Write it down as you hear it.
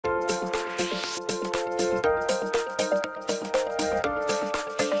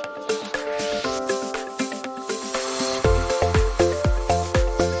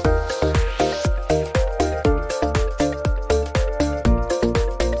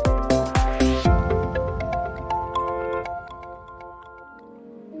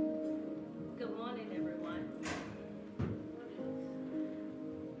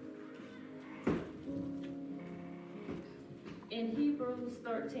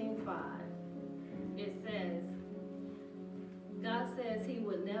13:5, it says, God says he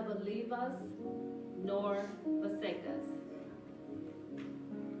would never leave us nor forsake us.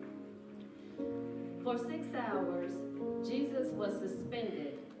 For 6 hours, Jesus was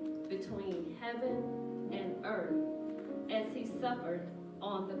suspended between heaven and earth as he suffered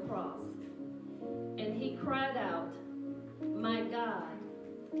on the cross. And he cried out, my God,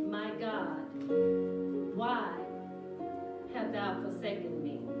 why have thou forsaken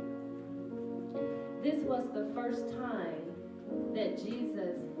me? This was the first time that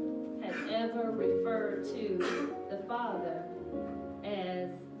Jesus had ever referred to the Father as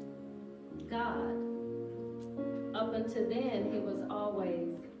God. Up until then, he was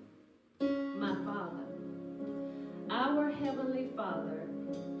always my Father. Our Heavenly Father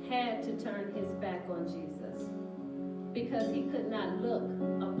had to turn his back on Jesus because he could not look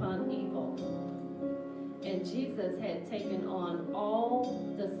upon evil. And Jesus had taken on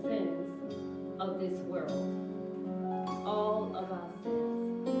all the sins of this world, all of our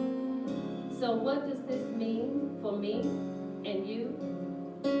sins. So what does this mean for me and you?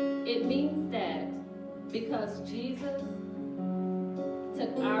 It means that because Jesus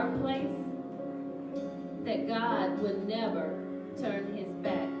took our place, that God would never turn his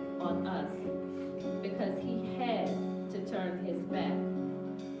back on us, because he had to turn his back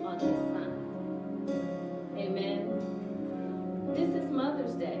on his son. Amen. This is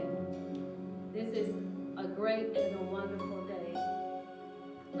Mother's Day. This is a great and a wonderful day.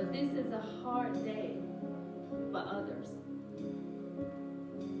 But this is a hard day for others.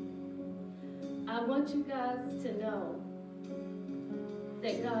 I want you guys to know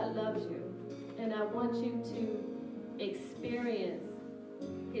that God loves you. And I want you to experience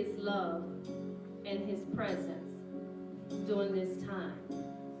his love and his presence during this time.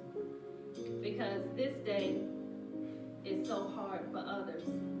 Because this day is so hard for others.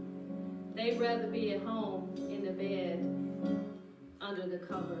 They'd rather be at home in the bed under the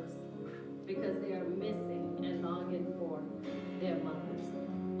covers because they are missing and longing for their mothers.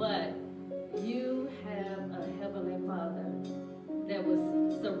 But you have a Heavenly Father that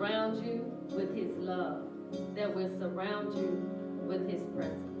will surround you with his love, that will surround you with his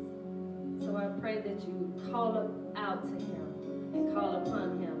presence. So I pray that you call out to him and call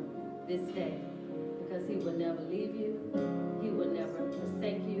upon him this day, because he will never leave you, he will never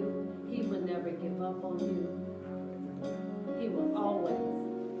forsake you, he will never give up on you. He will always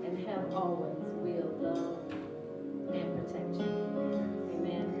and have always will love and protect you.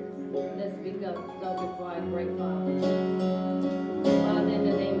 Amen. Let's go before our great Father. Father, in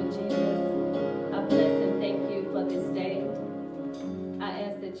the name of Jesus, I bless and thank you for this day. I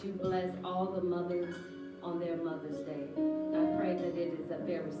ask that you bless all the mothers on their Mother's Day. I pray that it is a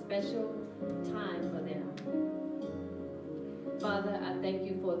very special time for them. Father, I thank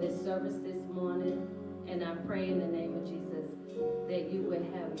you for this service this morning, and I pray in the name of Jesus that you will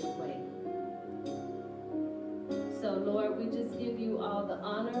have your way. So, Lord, we just give you all the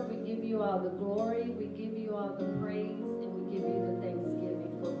honor, we give you all the glory, we give you all the praise, and we give you the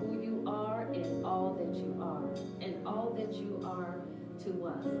thanksgiving for who you are and all that you are, and all that you are to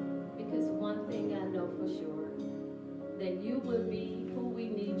us. Because one thing I know for sure, that you will be who we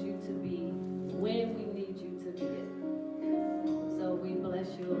need you to be, when we need you to be it. So we bless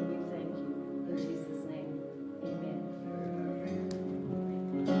you and we thank you. In Jesus' name, amen.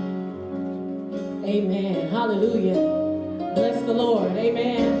 Amen. Hallelujah. Bless the Lord.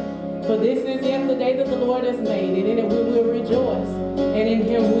 Amen. For this is yet the day that the Lord has made, and in it we will rejoice, and in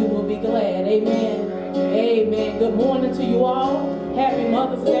him we will be glad. Amen. Amen. Good morning to you all. Happy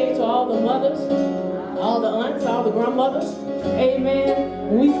Mother's Day to all the mothers, all the aunts, all the grandmothers.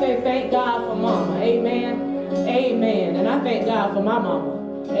 Amen. We say thank God for Mama. Amen. Amen. And I thank God for my mama.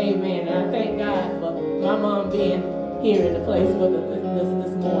 Amen. And I thank God for my mom being here in the place with us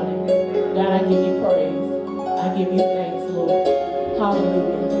this morning. God, I give you praise. I give you thanks, Lord.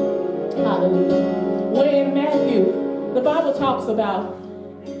 Hallelujah. Hallelujah. Well, in Matthew, the Bible talks about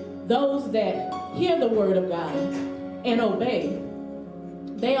those that hear the word of God and obey.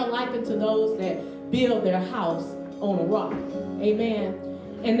 They are likened to those that build their house on a rock. Amen.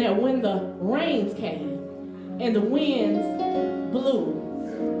 And that when the rains came and the winds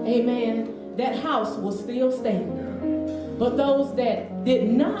blew, amen, that house was still standing. But those that did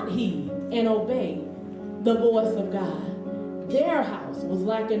not heed and obey the voice of God, their house was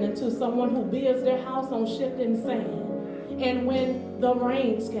likened unto someone who builds their house on shifting sand. And when the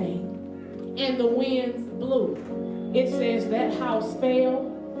rains came and the winds blew, it says that house fell,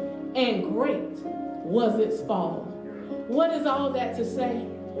 and great was its fall. What is all that to say?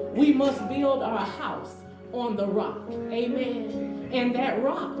 We must build our house on the rock. Amen. And that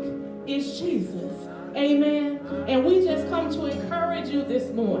rock is Jesus. Amen. And we just come to encourage you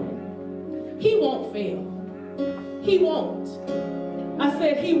this morning. He won't fail. He won't. I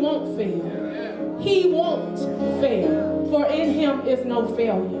said he won't fail. He won't fail. For in him is no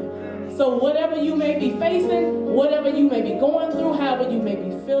failure. So whatever you may be facing, whatever you may be going through, however you may be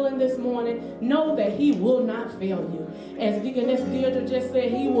feeling this morning, know that he will not fail you. As Deaconess Deirdre just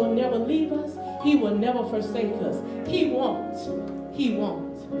said, he will never leave us. He will never forsake us. He won't. He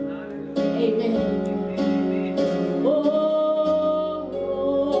won't. Amen.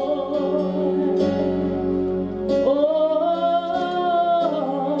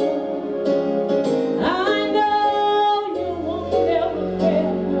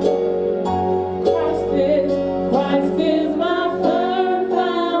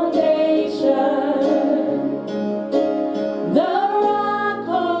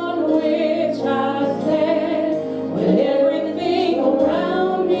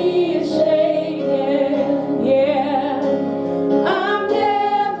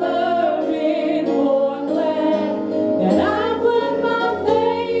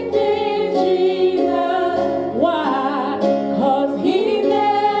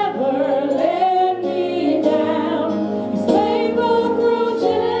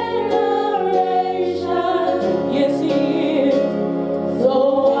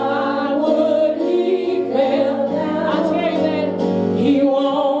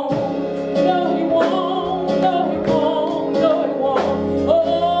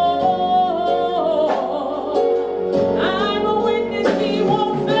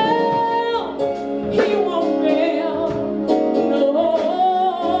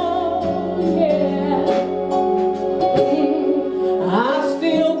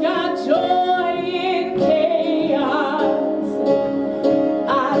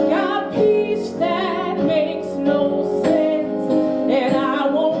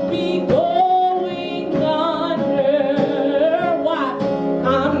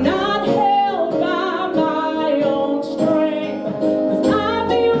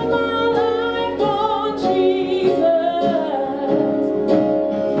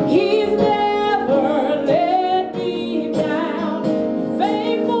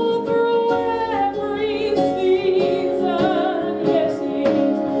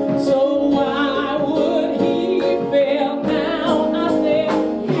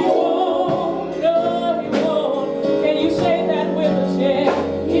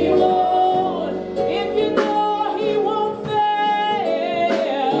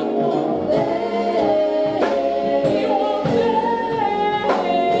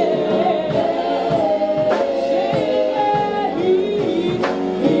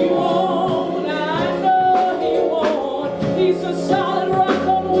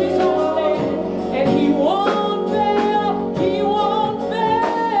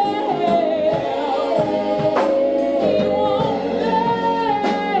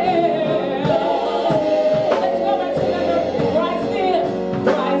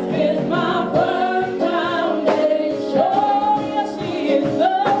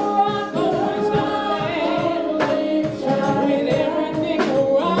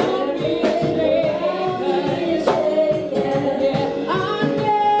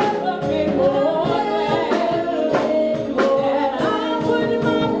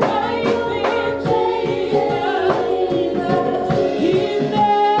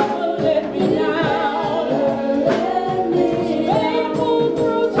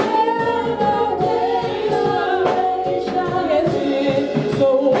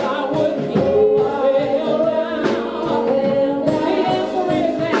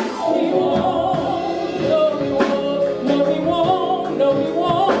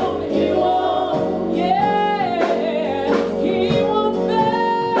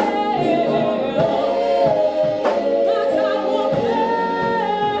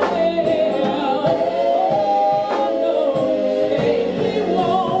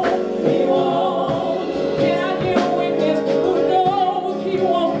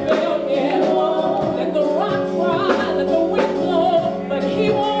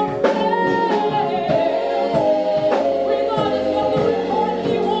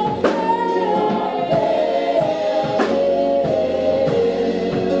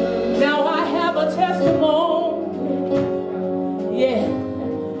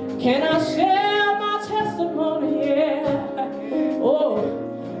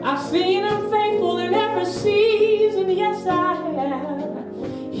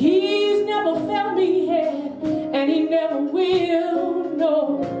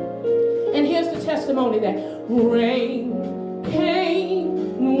 Testimony that rain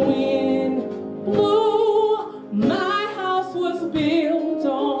came, wind blew,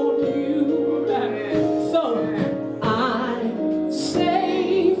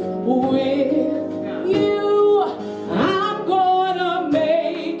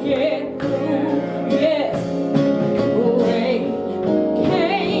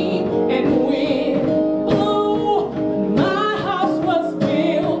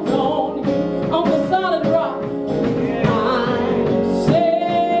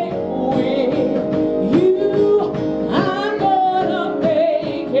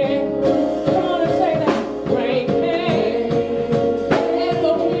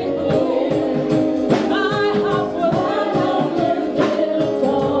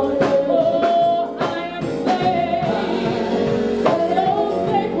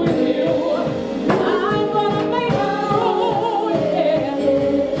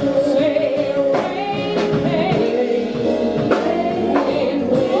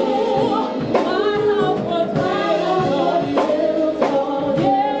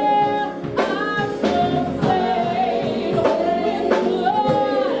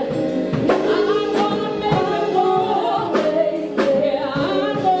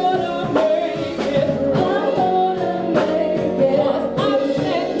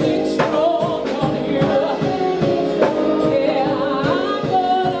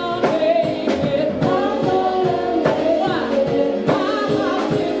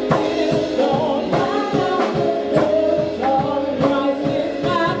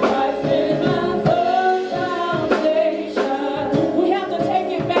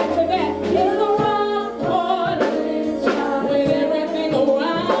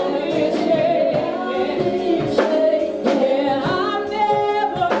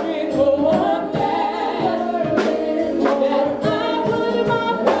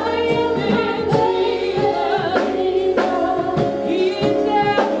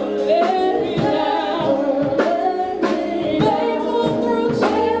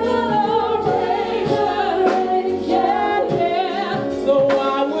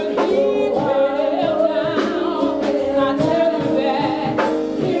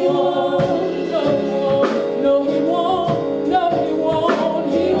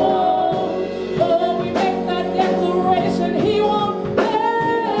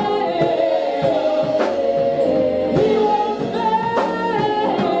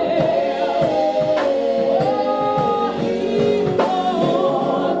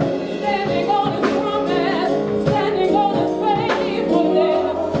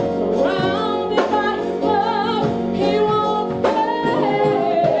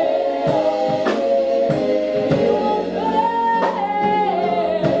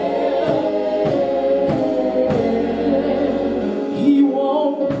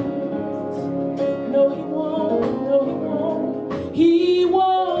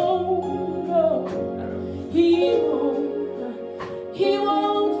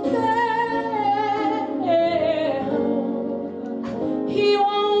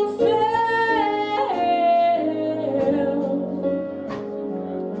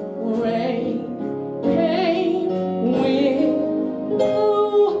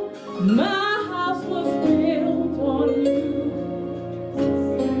 My house was built on you.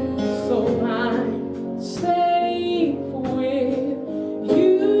 So I'm safe with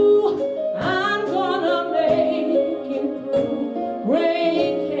you. I'm gonna make it through.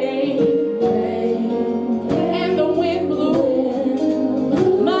 Rain came, and the wind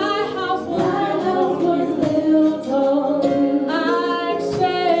blew. My house was built on you. I'm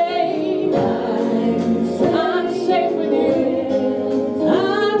safe. I'm safe with you.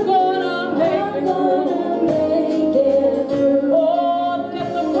 I'm gonna make it through. Oh,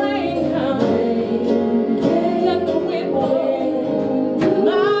 let the rain come. Let the wind blow.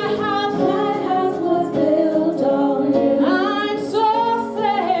 My house was built on you. I'm so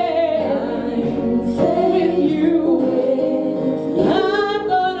safe with you. I'm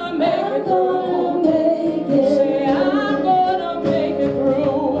gonna make it through. Say, I'm gonna make it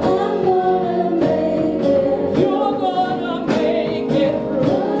through. You're gonna make it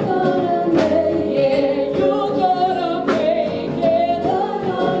through. Yeah, you're gonna make it.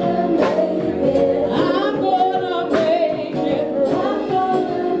 I'm gonna make it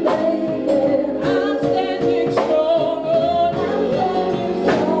through. I'm standing strong on you.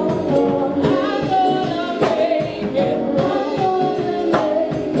 I'm gonna make it through.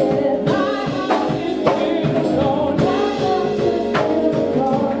 My house is built on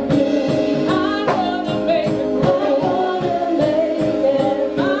you. I'm gonna make it through.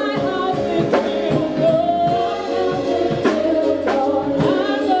 My house is built on you.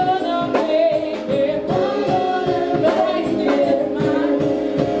 I'm gonna make it through.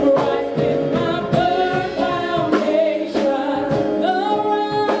 Christ is my firm foundation, the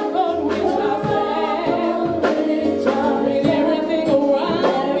rock on which I stand. When everything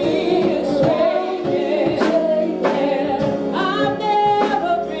around me is shaking, I've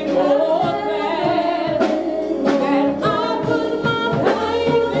never been more glad that I put my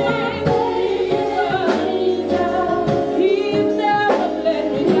faith in Jesus. He's never let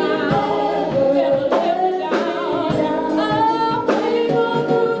me down, never let me down. I'm faithful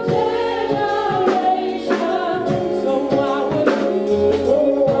through generations, so why would he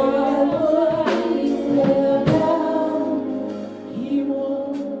He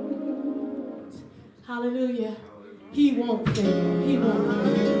won't. Hallelujah. He won't fail. He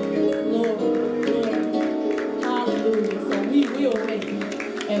won't fail. Lord. Hallelujah. So we will make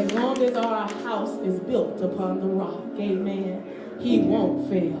it as long as our house is built upon the rock. Amen. He won't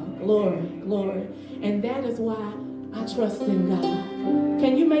fail. Glory. And that is why I trust in God.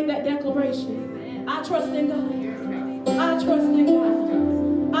 Can you make that declaration? I trust in God. I trust in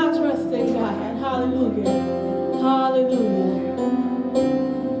God. I trust in God. Hallelujah.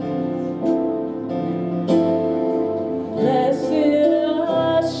 Blessed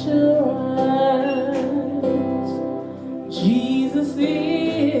assurance, Jesus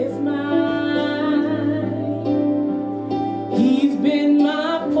is mine. He's been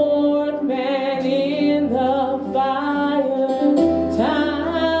my fourth man in the fire,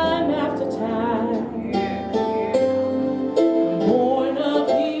 time after time. Born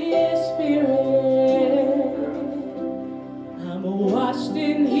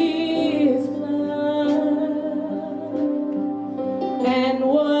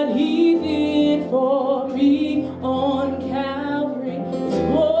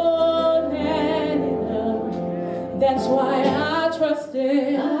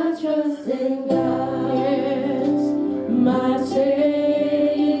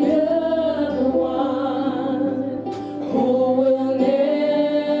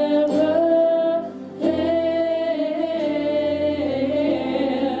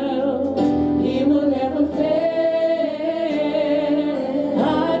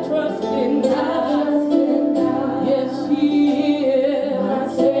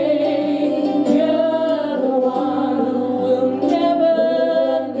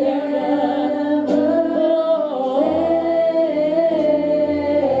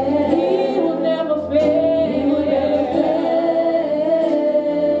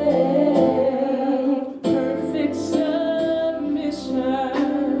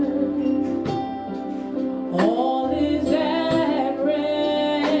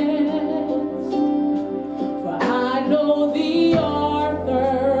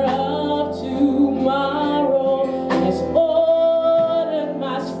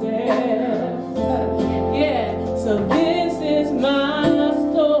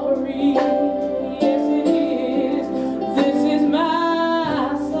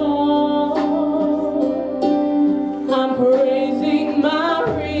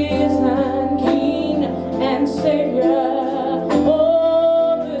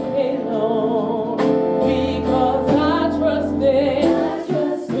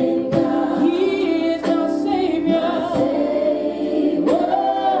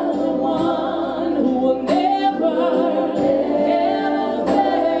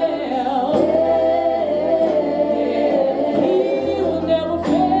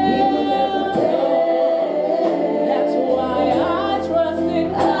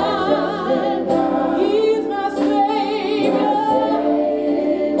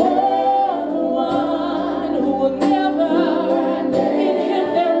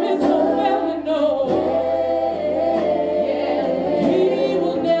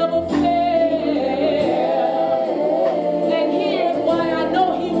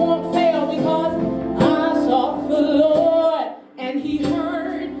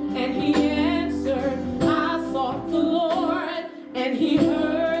and he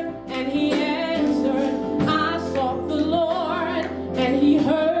heard and he answered. I sought the Lord and he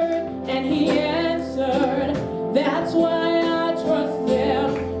heard and he answered. That's why I trust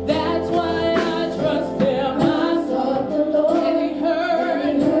him. That's why I trust him. I sought the Lord and he heard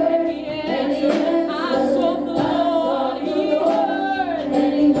and he answered. I sought the Lord, he heard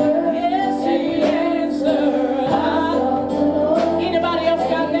and he heard. Yes, he answered. Anybody else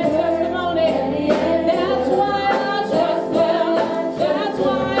got that testimony? That's why I trust him. That's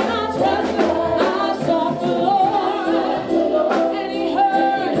why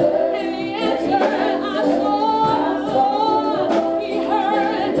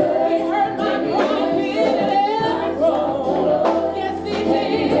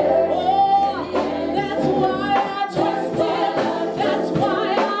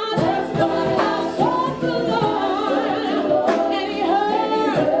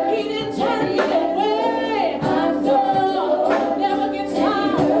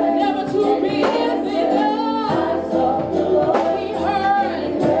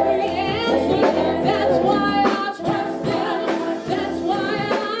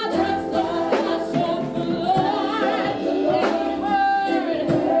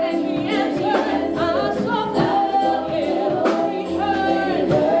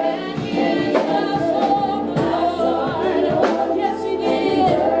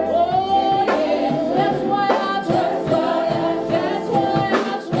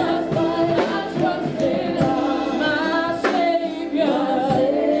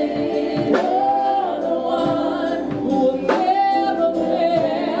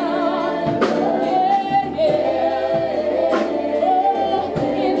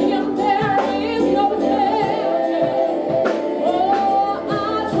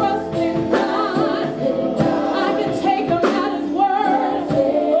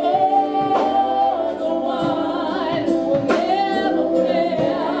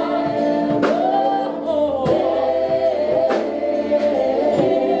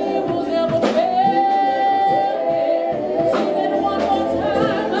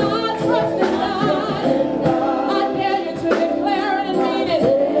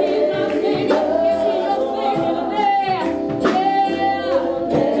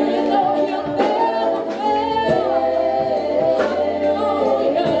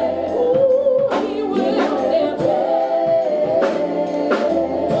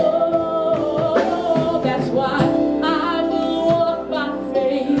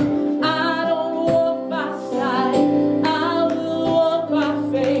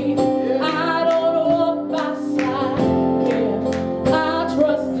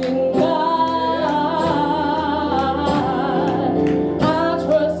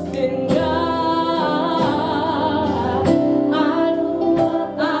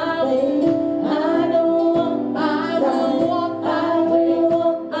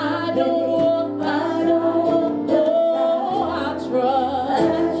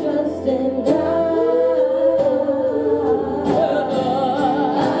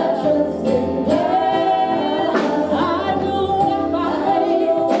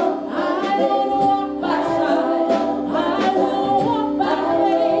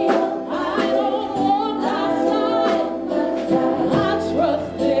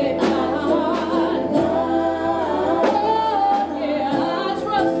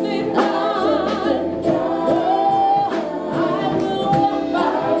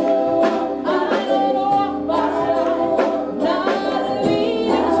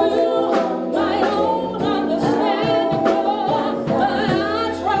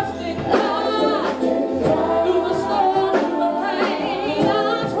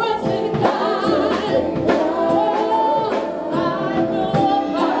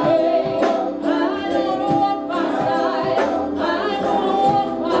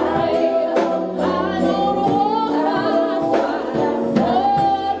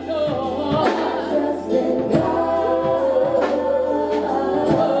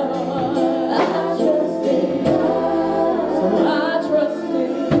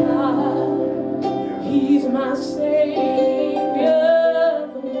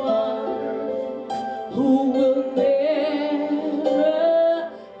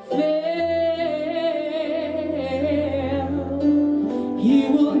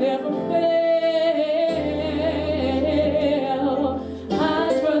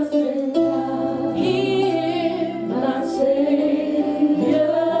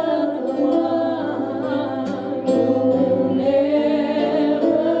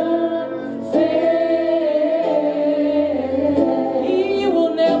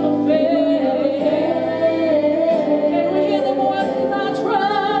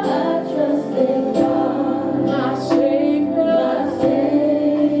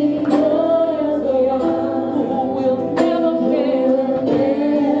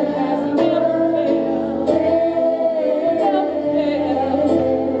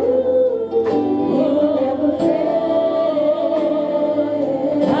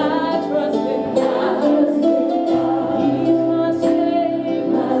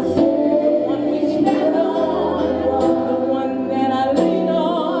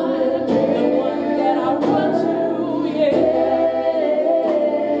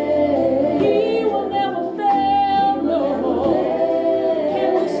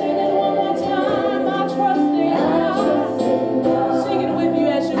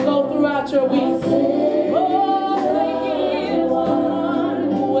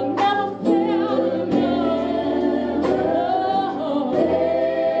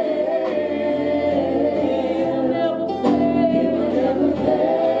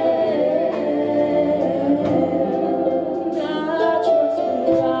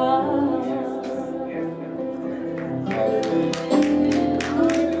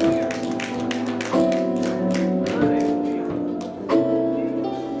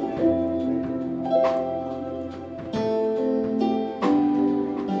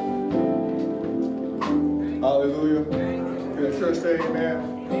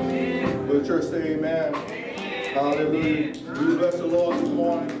church say amen. Hallelujah. We bless the Lord this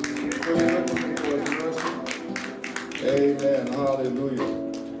morning for his goodness and for his mercy. Amen.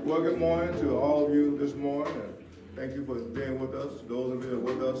 Hallelujah. Well, good morning to all of you this morning. And thank you for being with us. Those of you that are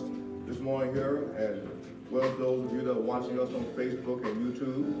with us this morning here, and well as those of you that are watching us on Facebook and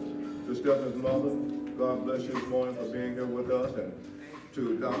YouTube. To Stephanie's mother, God bless you this morning for being here with us. And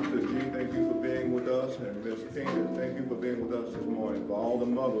to Dr. G, thank you for being with us. And Miss Tina, thank you for being with us this morning. For all the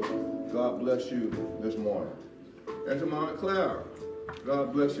mothers, God bless you this morning. And to my Aunt Clara,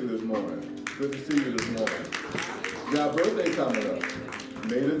 God bless you this morning. Good to see you this morning. You got a birthday coming up.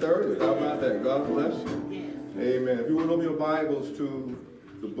 May the 30th. How about that? God bless you. Amen. If you would open your Bibles to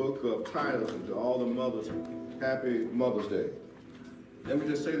the book of Titus, and to all the mothers, happy Mother's Day. Let me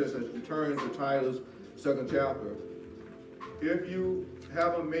just say this as you turn to Titus, 2nd chapter. If you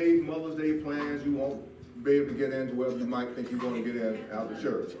haven't made Mother's Day plans, you won't be able to get into wherever you might think you're going to get in out of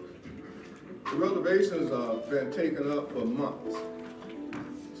church. The reservations have been taken up for months.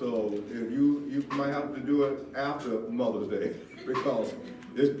 So if you might have to do it after Mother's Day, because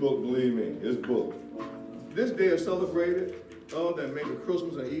it's booked, believe me, it's booked. This day is celebrated other than maybe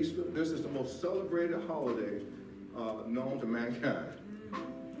Christmas and Easter. This is the most celebrated holiday known to mankind.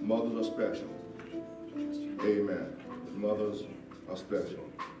 Mothers are special. Amen. Mothers are special.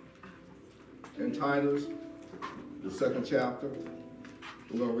 In Titus, the 2nd chapter,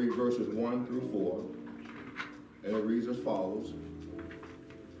 we're going to read verses 1 through 4, and it reads as follows.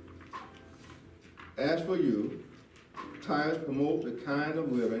 As for you, Titus, promote the kind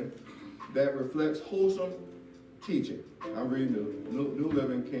of living that reflects wholesome teaching. I'm reading the New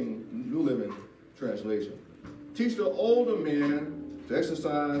Living Translation. Teach the older men to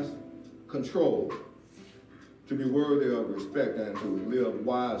exercise control, to be worthy of respect, and to live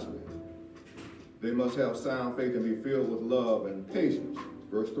wisely. They must have sound faith and be filled with love and patience.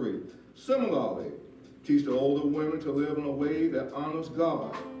 Verse 3. Similarly, teach the older women to live in a way that honors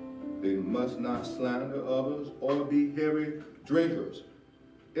God. They must not slander others or be heavy drinkers.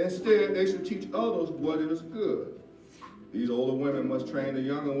 Instead, they should teach others what is good. These older women must train the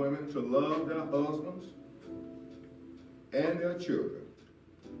younger women to love their husbands and their children.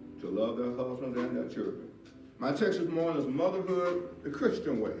 To love their husbands and their children. My text this morning is Motherhood the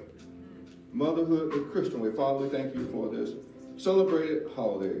Christian Way. Motherhood the Christian Way. Father, we thank you for this celebrated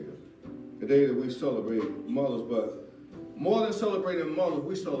holiday. The day that we celebrate mothers, but more than celebrating mothers,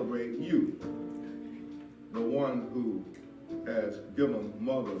 we celebrate you. The one who has given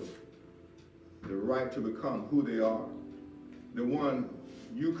mothers the right to become who they are. The one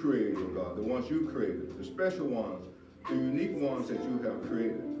you created, oh God, the ones you created, the special ones, the unique ones that you have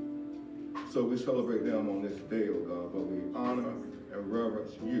created. So we celebrate them on this day, oh God, but we honor and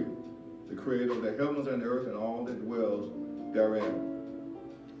reverence you, the creator of the heavens and the earth and all that dwells therein.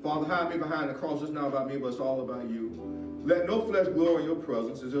 Father, hide me behind the cross. It's not about me, but it's all about you. Let no flesh glory in your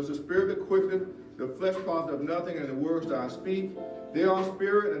presence. It's just the spirit that quicketh, the flesh profiteth nothing, and the words that I speak, they are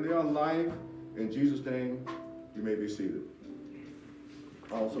spirit and they are life. In Jesus' name, you may be seated.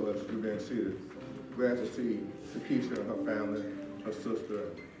 Also, as you're being seated, glad to see Takesha and her family, her sister,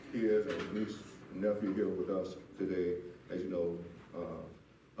 kids, and niece and nephew here with us today. As you know,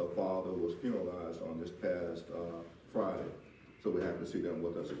 her father was funeralized on this past Friday. So we're happy to see them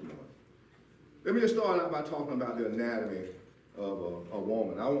with us this morning. Let me just start out by talking about the anatomy of a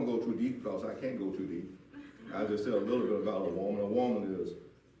woman. I won't go too deep because I can't go too deep. I just said a little bit about a woman. A woman is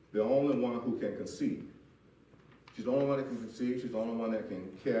the only one who can conceive. She's the only one that can conceive. She's the only one that can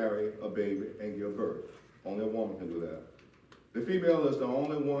carry a baby and give birth. Only a woman can do that. The female is the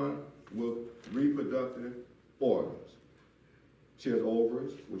only one with reproductive organs. She has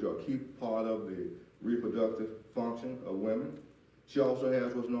ovaries, which are a key part of the reproductive function of women. She also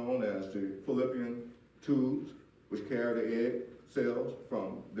has what's known as the fallopian tubes, which carry the egg cells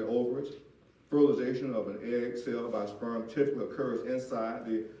from the ovaries. Fertilization of an egg cell by sperm typically occurs inside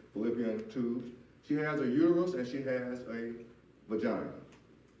the fallopian tubes. She has a uterus and she has a vagina.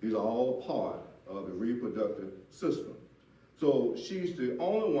 These are all part of the reproductive system. So she's the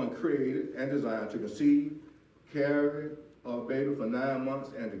only one created and designed to conceive, carry a baby for 9 months,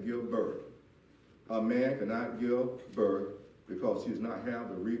 and to give birth. A man cannot give birth because he does not have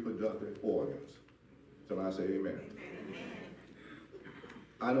the reproductive organs. Somebody say amen.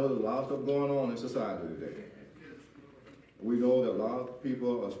 I know there's a lot of stuff going on in society today. We know that a lot of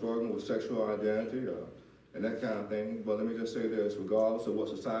people are struggling with sexual identity and that kind of thing, but let me just say this, regardless of what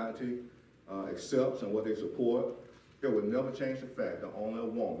society accepts and what they support, it would never change the fact that only a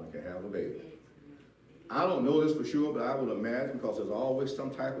woman can have a baby. I don't know this for sure, but I would imagine, because there's always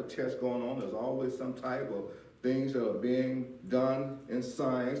some type of test going on, there's always some type of things that are being done in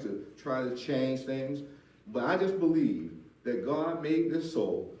science to try to change things. But I just believe that God made this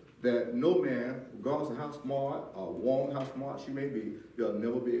so that no man, regardless of how smart or woman, how smart she may be, they'll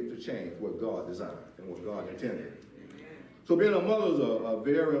never be able to change what God designed and what God intended. So being a mother is a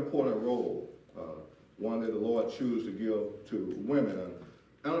very important role, one that the Lord chooses to give to women.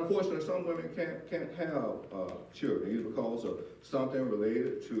 And unfortunately, some women can't have children, either because of something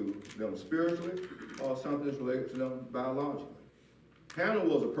related to them spiritually or something that's related to them biologically. Hannah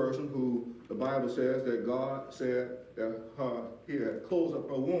was a person who the Bible says that God said that he had closed up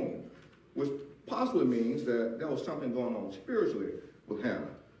her womb, which possibly means that there was something going on spiritually with Hannah.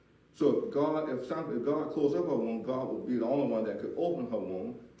 So if God closed up her womb, God would be the only one that could open her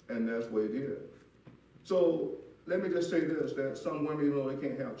womb, and that's what he did. So let me just say this, that some women, even though they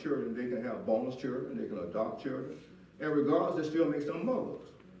can't have children, they can have bonus children, they can adopt children, and regardless, it still makes them mothers,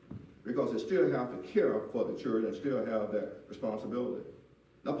 because they still have to care for the children and still have that responsibility.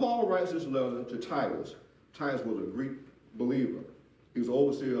 Now, Paul writes this letter to Titus. Titus was a Greek believer. He was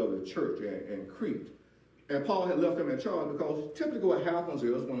overseer of the church in Crete. And Paul had left him in charge because typically what happens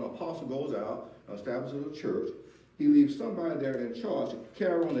is when an apostle goes out and establishes a church, he leaves somebody there in charge to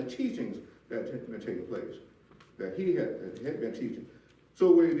carry on the teachings that had been taking place, that he had been teaching.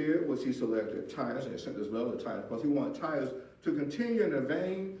 So what he did was he selected Titus, and he sent this letter to Titus because he wanted Titus to continue in the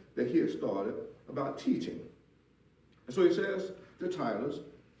vein that he had started about teaching. And so he says to Titus,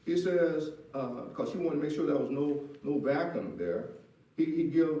 he says, because he wanted to make sure there was no vacuum there, he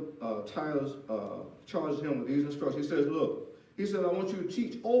gives Titus, charges him with these instructions. He says, look, he said, I want you to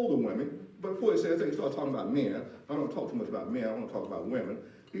teach older women. But before he says that, he starts talking about men. I don't talk too much about men. I want to talk about women.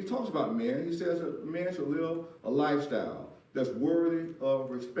 He talks about men. He says that men should live a lifestyle that's worthy of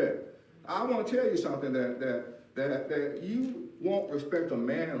respect. I want to tell you something that you won't respect a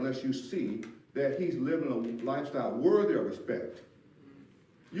man unless you see that he's living a lifestyle worthy of respect.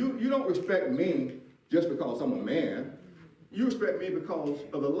 You don't respect me just because I'm a man. You respect me because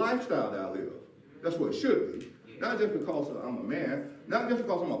of the lifestyle that I live. That's what it should be. Not just because I'm a man, not just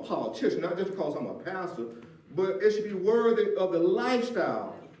because I'm a politician, not just because I'm a pastor, but it should be worthy of the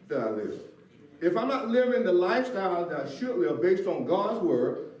lifestyle that I live. If I'm not living the lifestyle that I should live based on God's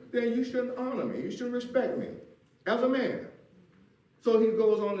word, then you shouldn't honor me. You shouldn't respect me as a man. So he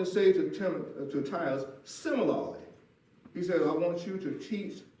goes on to say to Titus, similarly, he says, I want you to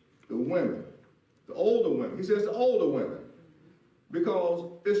teach the women, the older women. He says the older women,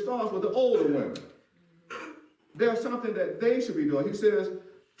 because it starts with the older women. There's something that they should be doing. He says,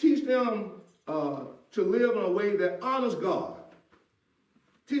 teach them to live in a way that honors God.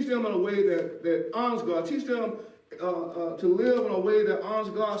 Teach them in a way that honors God. Teach them to live in a way that honors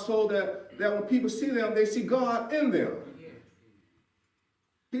God so that when people see them, they see God in them.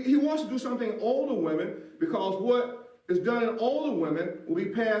 He wants to do something in older women because what is done in older women will be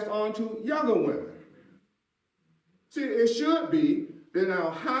passed on to younger women. See, it should be that in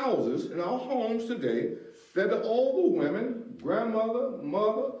our houses, in our homes today, that the older women, grandmother,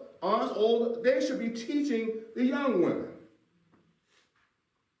 mother, aunts, older, they should be teaching the young women.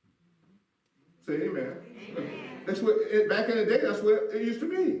 Say amen. Amen. That's what, back in the day, that's what it used to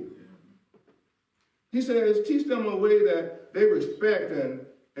be. He says, teach them in a way that they respect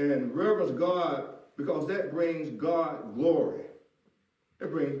and reverence God, because that brings God glory.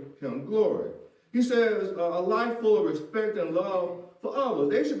 It brings him glory. He says, a life full of respect and love for others.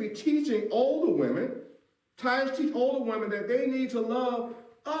 They should be teaching older women, Titus teach older women that they need to love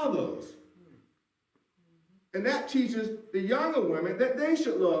others. And that teaches the younger women that they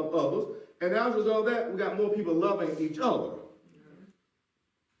should love others. And as a result of that, we got more people loving each other.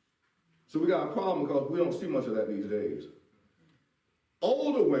 So we got a problem because we don't see much of that these days.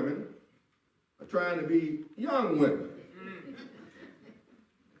 Older women are trying to be young women.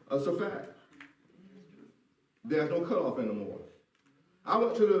 That's a fact. There's no cutoff anymore. I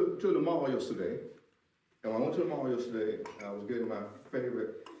went to the mall yesterday, and when I went to the mall yesterday, I was getting my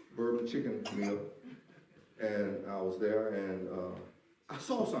favorite bourbon chicken meal, and I was there, and I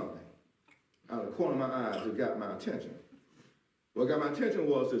saw something out of the corner of my eyes that got my attention. What got my attention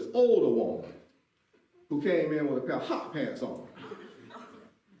was this older woman who came in with a pair of hot pants on.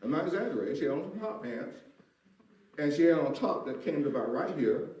 I'm not exaggerating. She had on some hot pants, and she had on top that came to about right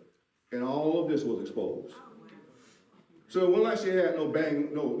here, and all of this was exposed. So it wasn't like she had no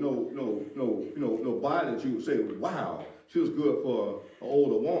body that you would say, wow, she was good for an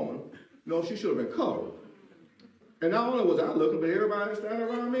older woman. No, she should have been covered. And not only was I looking, but everybody standing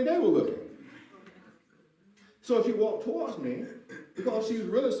around me, they were looking. So she walked towards me, because she was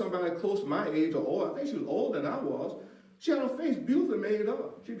really somebody close to my age or older. I think she was older than I was. She had her face beautifully made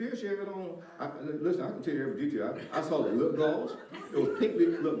up. She did. She had it on. Listen, I can tell you every detail. I saw the lip gloss. It was pink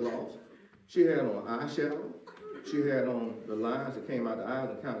lip gloss. She had on eyeshadow. She had on the lines that came out the eyes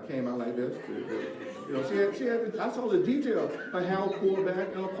and kind of came out like this. You know, she had. I saw the detail. Her hair pulled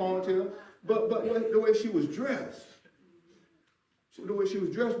back in a ponytail. But the way she was dressed. The way she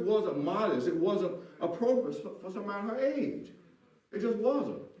was dressed wasn't modest. It wasn't appropriate for somebody her age. It just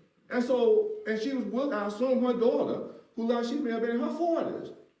wasn't. And she was with, I assume, her daughter, who she may have been in her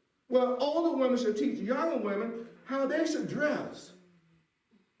 40s. Well, older women should teach younger women how they should dress.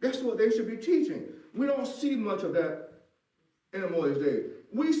 That's what they should be teaching. We don't see much of that anymore these days.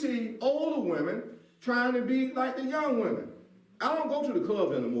 We see older women trying to be like the young women. I don't go to the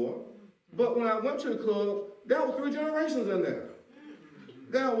clubs anymore, but when I went to the club, there were 3 generations in there.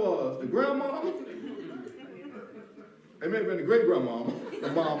 There was the grandmama, it may have been the great-grandmama,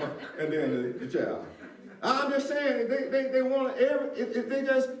 the mama, and then the child. I'm just saying, they want to,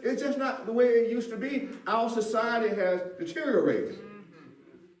 it's just not the way it used to be. Our society has deteriorated.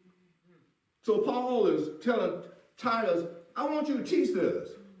 So Paul is telling Titus, I want you to teach this.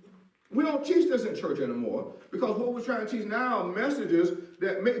 We don't teach this in church anymore, because what we're trying to teach now are messages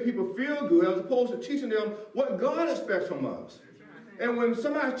that make people feel good, as opposed to teaching them what God expects from us. And when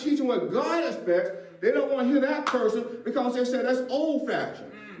somebody's teaching what God expects, they don't want to hear that person because they say that's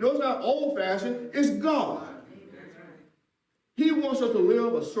old-fashioned. No, it's not old-fashioned, it's God. He wants us to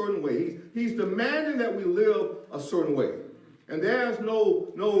live a certain way. He's demanding that we live a certain way. And there's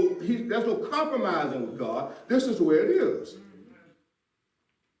no compromising with God. This is the way it is.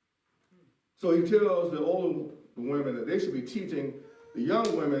 So he tells the older women that they should be teaching the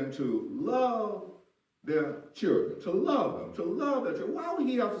young women to love their children, to love them, to love their children. Why would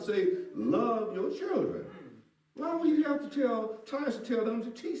he have to say, love your children? Why would he have to tell them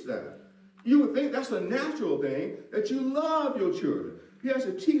to teach that? You would think that's a natural thing, that you love your children. He has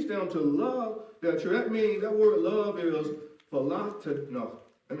to teach them to love their children. That means, that word love is philotenos.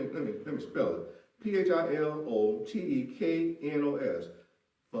 Let me spell it. Philoteknos.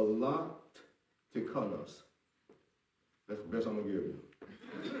 Philoteknos. That's the best I'm going to give you.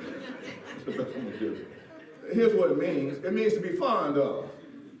 That's the best I'm going to give you. Here's what it means. It means to be fond of.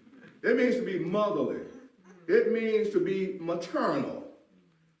 It means to be motherly. It means to be maternal.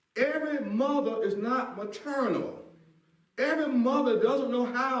 Every mother is not maternal. Every mother doesn't know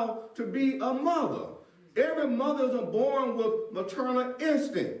how to be a mother. Every mother isn't born with maternal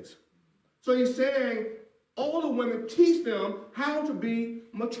instincts. So he's saying, older women, teach them how to be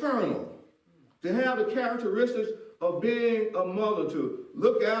maternal, to have the characteristics of being a mother, to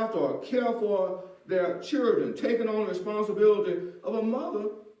look after or care for their children, taking on the responsibility of a mother,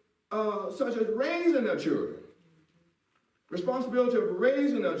 such as raising their children. Responsibility of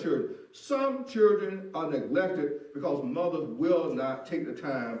raising their children. Some children are neglected because mothers will not take the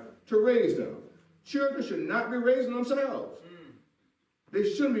time to raise them. Children should not be raising themselves. They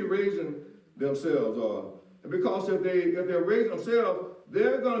shouldn't be raising themselves. Because if they're raising themselves,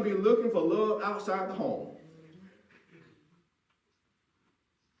 they're going to be looking for love outside the home.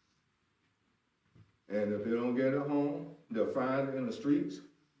 And if they don't get it at home, they'll find it in the streets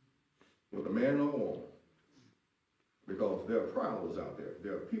with a man or a woman. Because there are prowlers out there.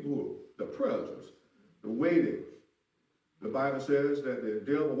 There are people who are the predators, the waiting. The Bible says that the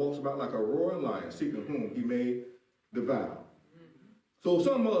devil walks about like a roaring lion, seeking whom he may devour. So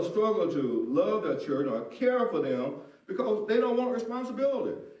some mothers struggle to love their children or care for them because they don't want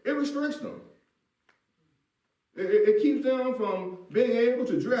responsibility. It restricts them. It keeps them from being able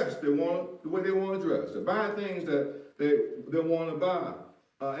to dress the way they want to dress, to buy things that they want to buy.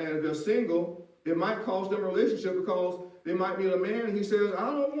 And if they're single, it might cost them a relationship because they might meet a man and he says,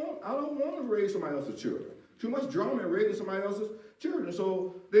 I don't want to raise somebody else's children. Too much drama in raising somebody else's children.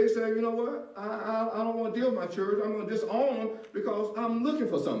 So they say, you know what, I don't want to deal with my children. I'm going to disown them because I'm looking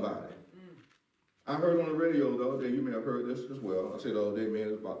for somebody. I heard on the radio the other day, you may have heard this as well. I said the other day, man,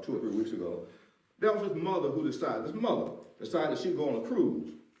 it was about 2 or 3 weeks ago. There was this mother who decided she'd go on a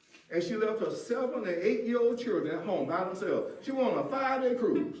cruise. And she left her 7- and 8-year-old children at home by themselves. She went on a 5-day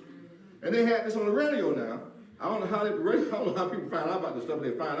cruise. And they had this on the radio now. I don't know how people find out about this stuff,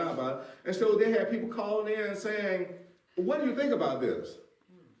 they find out about it. And so they had people calling in and saying, what do you think about this?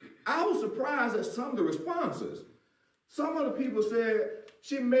 I was surprised at some of the responses. Some of the people said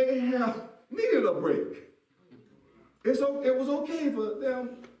she may have needed a break. It was okay for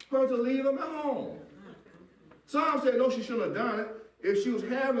her to leave them at home. Some said, no, she shouldn't have done it. If she was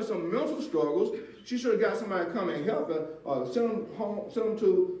having some mental struggles, she should have got somebody to come and help her, or send them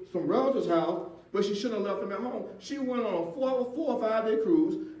to some relative's house but she shouldn't have left them at home. She went on a 4 or 5 day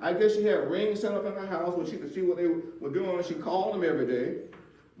cruise. I guess she had rings set up in her house where she could see what they were doing. She called them every day.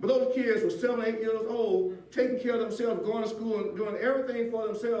 But those kids were 7, 8 years old, taking care of themselves, going to school and doing everything for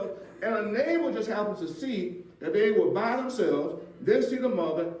themselves. And a neighbor just happened to see that they were by themselves, didn't see the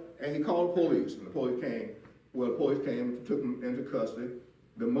mother, and he called the police. And the police came. Well, the police came and took them into custody.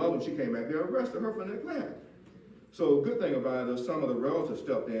 The mother, when she came back, they arrested her for neglect. So the good thing about it is some of the relatives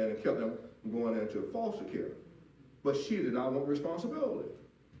stepped in and kept them from going into foster care. But she did not want responsibility.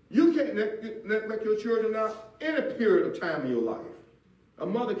 You can't neglect your children now any period of time in your life. A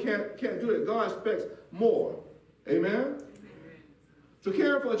mother can't do it. God expects more. Amen? So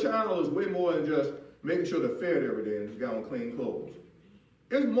caring for a child is way more than just making sure they're fed every day and just got on clean clothes.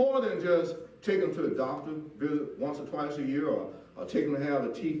 It's more than just taking them to the doctor, visit once or twice a year, or taking them to have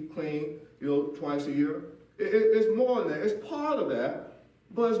the teeth cleaned, twice a year. It's more than that. It's part of that,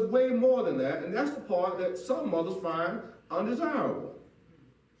 but it's way more than that. And that's the part that some mothers find undesirable.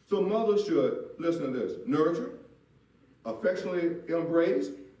 So mothers should, listen to this, nurture, affectionately embrace,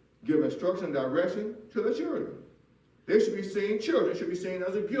 give instruction and direction to their children. They should be seen, children should be seen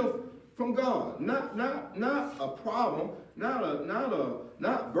as a gift from God. Not a problem,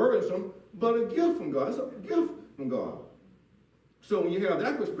 not burdensome, but a gift from God. It's a gift from God. So when you have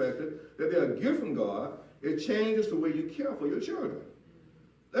that perspective, that they're a gift from God, it changes the way you care for your children.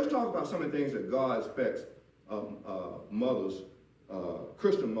 Let's talk about some of the things that God expects mothers,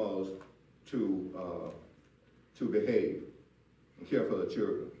 Christian mothers, to behave and care for their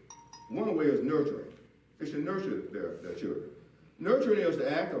children. One way is nurturing. They should nurture their children. Nurturing is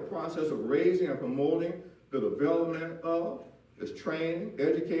the act or process of raising and promoting the development of, is training,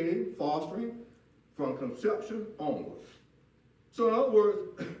 educating, fostering from conception onwards. So in other words,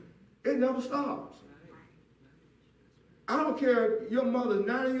 it never stops. I don't care if your mother's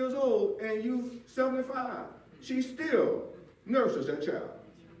 90 years old and you 75. She still nurses that child.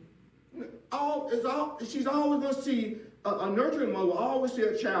 She's always going to see, a nurturing mother will always see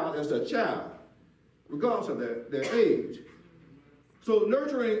a child as a child, regardless of their age. So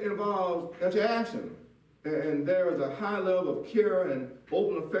nurturing involves interaction, and there is a high level of care and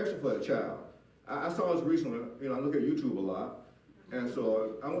open affection for a child. I saw this recently. I look at YouTube a lot, and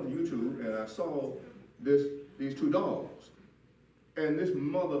so I went to YouTube and I saw these 2 dogs, and this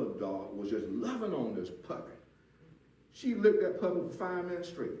mother dog was just loving on this puppy. She licked that puppy for 5 minutes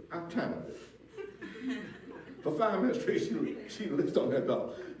straight. I'm timed it. For 5 minutes straight, she licked on that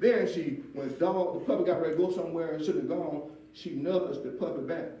dog. Then when the puppy got ready to go somewhere and should have gone, she nudged the puppy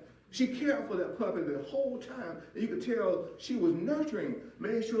back. She cared for that puppy the whole time. And you could tell she was nurturing,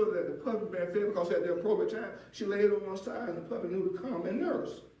 made sure that the puppy was being fed, because at the appropriate time, she laid on one side and the puppy knew to come and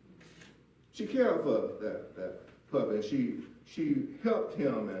nurse. She cared for that puppy, and she helped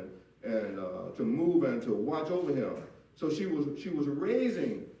him and to move and to watch over him. So she was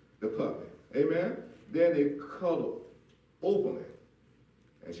raising the puppy. Amen? Then they cuddled openly,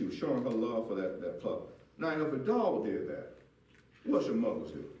 and she was showing her love for that puppy. Now, if a dog did that, what should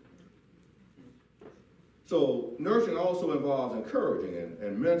mothers do? So nurturing also involves encouraging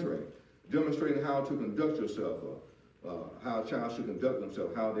and mentoring, demonstrating how to conduct yourself, how a child should conduct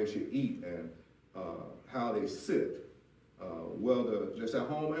themselves, how they should eat, and how they sit, whether just at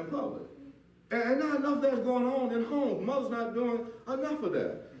home or in public. And not enough of that's going on in home. Mother's not doing enough of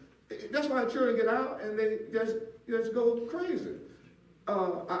that. That's why children get out and they just go crazy.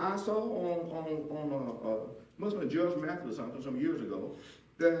 I saw on must have been G.W.C.M or something some years ago,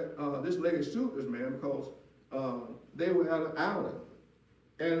 that this lady sued this man because they were at an outing.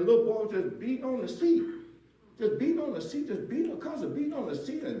 And the little boy was just beating on the seat. Just beating on the seat, beating on the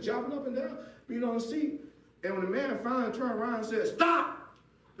seat and jumping up and down, beating on the seat. And when the man finally turned around and said, "Stop!"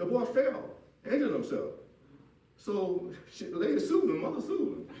 the boy fell, injured himself. So the lady sued him, mother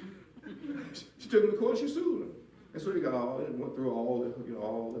sued him. She took him to court, she sued him. And so he went through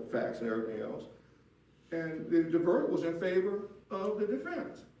all the facts and everything else. And the verdict was in favor of the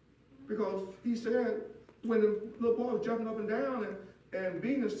defense. Because he said, when the little boy was jumping up and down and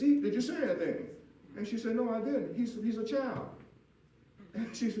beating the seat, "Did you say anything?" And she said, "No, I didn't. He's a child."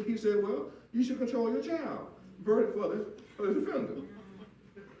 And he said, "Well, you should control your child." Verdict for the defendant.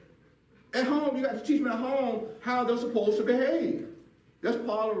 At home, you got to teach them at home how they're supposed to behave. That's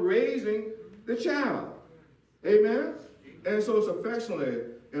part of raising the child. Amen? And so it's affectionately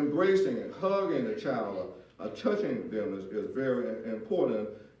embracing and hugging the child, touching them is very important.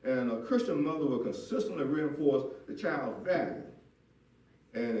 And a Christian mother will consistently reinforce the child's value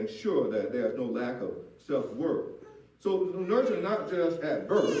and ensure that there's no lack of self-worth. So nurturing not just at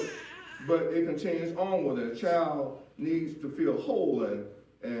birth, but it continues onward. And the child needs to feel whole and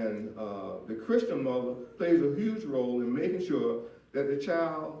And the Christian mother plays a huge role in making sure that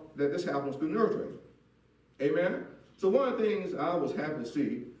that this happens through nurturing. Amen? So one of the things I was happy to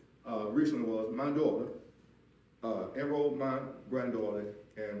see recently was my daughter enrolled my granddaughter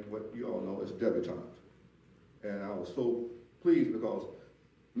in what you all know as debutante. And I was so pleased because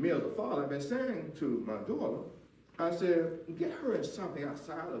me as a father, I've been saying to my daughter, I said, get her in something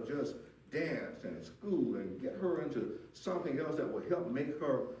outside of just dance and school, and get her into something else that will help make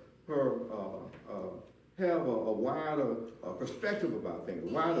her have a wider perspective about things,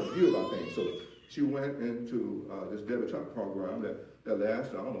 a wider view about things. So she went into this debutante program that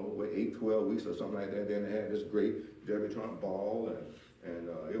lasted, I don't know, 8, 12 weeks or something like that. Then they had this great debutante ball, and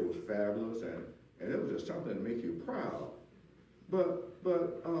it was fabulous, and it was just something to make you proud. But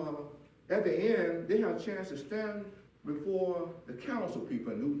at the end, they had a chance to stand before the council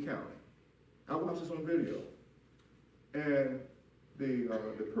people in Newton County. I watched this on video. And the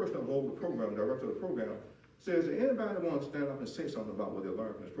person that was over the program, director of the program, says, does anybody want to stand up and say something about what they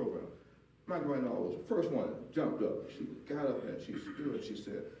learned from this program? My granddaughter was the first one that jumped up. She got up and she stood and she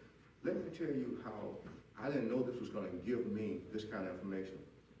said, let me tell you how I didn't know this was going to give me this kind of information.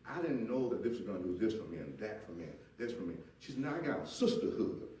 I didn't know that this was going to do this for me and that for me, this for me. She said, now I got a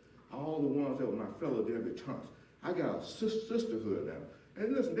sisterhood. All the ones that were my fellow debutantes. I got a sisterhood now.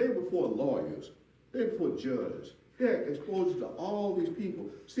 And listen, they were before lawyers. They were before judges. They had exposure to all these people.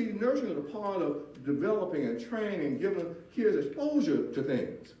 See, nursing is a part of developing and training and giving kids exposure to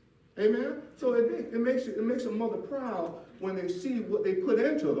things. Amen? So it makes a mother proud when they see what they put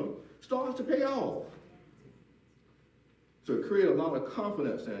into them starts to pay off. So it creates a lot of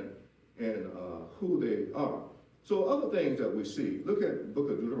confidence in who they are. So other things that we see, look at the book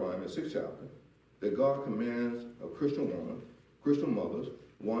of Deuteronomy, 6th chapter, that God commands a Christian woman, Christian mothers,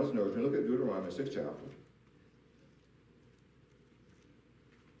 one's nurturing. Look at Deuteronomy, 6th chapter.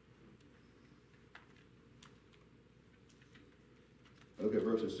 Look at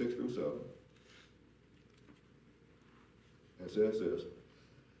verses 6 through 7. It says this,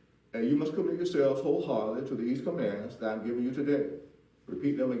 and you must commit yourselves wholeheartedly to these commands that I'm giving you today.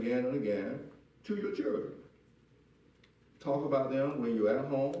 Repeat them again and again to your children. Talk about them when you're at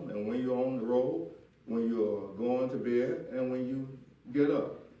home and when you're on the road, when you're going to bed and when you get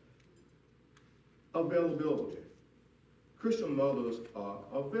up. Availability. Christian mothers are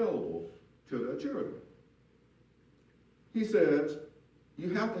available to their children. He says,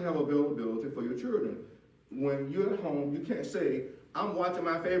 you have to have availability for your children. When you're at home, you can't say, I'm watching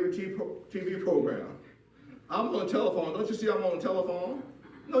my favorite TV program. I'm on the telephone. Don't you see I'm on the telephone?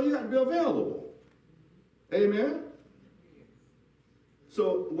 No, you have to be available. Amen?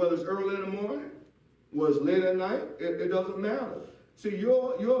 So whether it's early in the morning, whether it's late at night, it doesn't matter. See,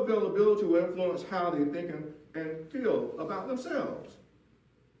 your availability will influence how they think and feel about themselves.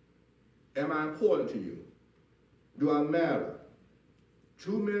 Am I important to you? Do I matter?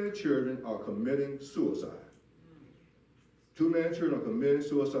 Too many children are committing suicide. Too many children are committing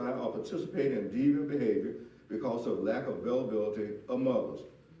suicide or participating in deviant behavior because of lack of availability of mothers.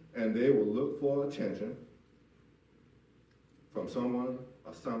 And they will look for attention from someone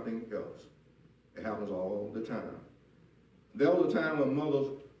or something else. It happens all the time. There was a time when mothers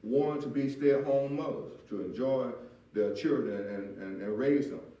wanted to be stay-at-home mothers, to enjoy their children and raise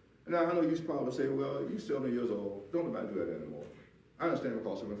them. Now, I know you probably say, well, you're 70 years old. Don't nobody do that anymore. I understand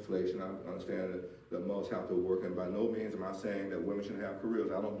because of inflation. I understand that mothers have to work, and by no means am I saying that women shouldn't have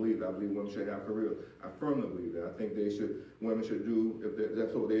careers. I don't believe that. I believe women should have careers. I firmly believe that. I think women should do, if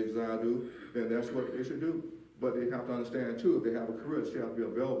that's what they desire to do, then that's what they should do. But they have to understand, too, if they have a career, they have to be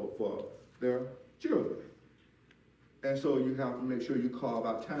available for their children. And so you have to make sure you carve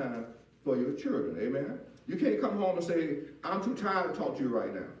out time for your children. Amen? You can't come home and say, I'm too tired to talk to you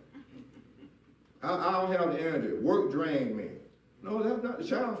right now. I don't have the energy. Work drained me. No, that's not the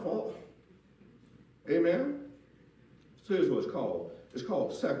child's fault. Amen? So here's what it's called. It's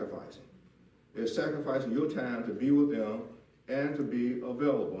called sacrificing. It's sacrificing your time to be with them and to be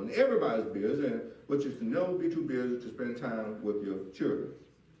available. And everybody's busy, but you should never be too busy to spend time with your children.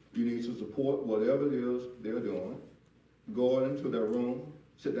 You need to support whatever it is they're doing. Go into their room,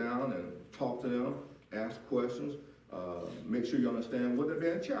 sit down and talk to them, ask questions, make sure you understand what they're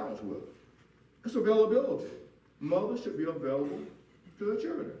being challenged with. It's availability. Mothers should be available to their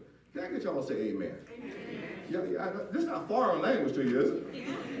children. Can I get y'all to say amen? Amen. Yeah, this is not foreign language to you, is it?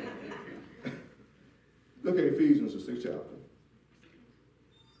 Yeah. Look at Ephesians, the 6th chapter.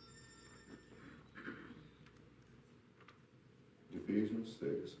 Ephesians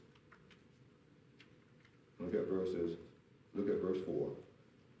 6. Look at verse 4.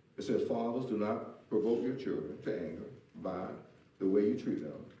 It says, fathers, do not provoke your children to anger by the way you treat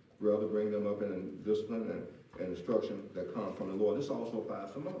them. Rather bring them up in discipline and instruction that comes from the Lord. This also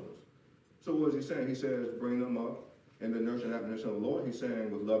applies to mothers. So what is he saying? He says, bring them up in the nurture and admonition of the Lord. He's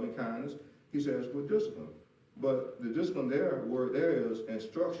saying with loving kindness. He says with discipline. But the discipline there, word there is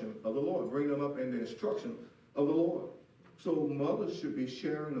instruction of the Lord. Bring them up in the instruction of the Lord. So mothers should be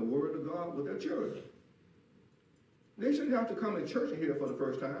sharing the word of God with their children. They shouldn't have to come to church and hear it for the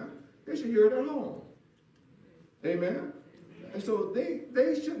first time. They should hear it at home. Amen? And so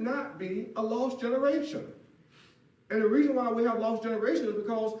they should not be a lost generation. And the reason why we have lost generation is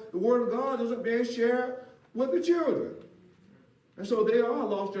because the word of God isn't being shared with the children. And so they are a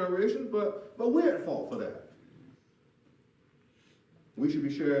lost generation, but we're at fault for that. We should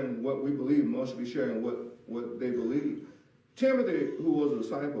be sharing what we believe. Most should be sharing what they believe. Timothy, who was a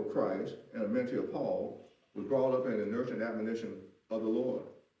disciple of Christ and a mentee of Paul, was brought up in the nurture and admonition of the Lord.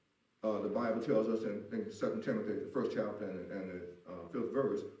 The Bible tells us in 2 Timothy, the first chapter and the 5th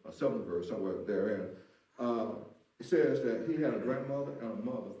verse, or 7th verse, somewhere therein, it says that he had a grandmother and a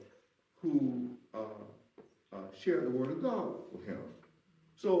mother who shared the word of God with him.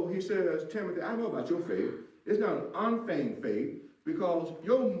 So he says, Timothy, I know about your faith. It's not an unfeigned faith because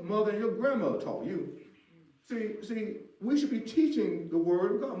your mother and your grandmother taught you. See, we should be teaching the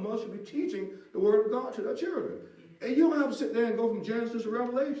word of God. Mothers should be teaching the word of God to their children. And you don't have to sit there and go from Genesis to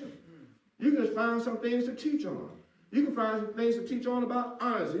Revelation. You can just find some things to teach on. You can find some things to teach on about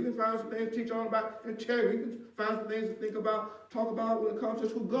honesty. You can find some things to teach on about integrity. You can find some things to talk about when it comes to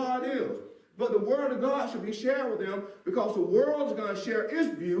who God is. But the word of God should be shared with them because the world is going to share its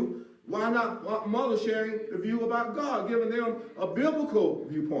view. Why not mother sharing the view about God, giving them a biblical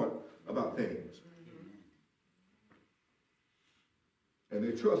viewpoint about things? And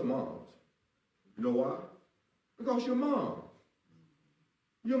they trust moms. You know why? Because your mom.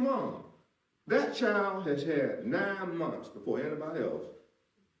 Your mom. That child has had 9 months before anybody else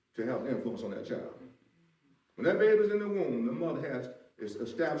to have influence on that child. When that baby's in the womb, the mother has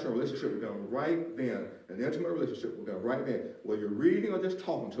established a relationship with them right then, an intimate relationship with them right then. Whether you're reading or just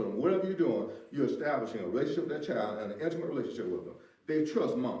talking to them, whatever you're doing, you're establishing a relationship with that child and an intimate relationship with them. They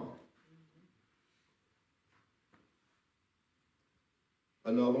trust mom.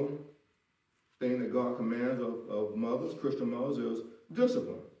 Another thing that God commands of mothers, Christian mothers, is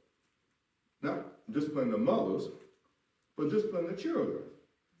discipline. Not discipline the mothers, but discipline the children.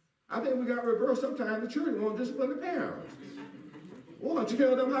 I think we got reversed. Sometimes the children want to discipline the parents. Want to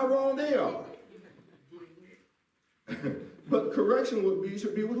tell them how wrong they are. But correction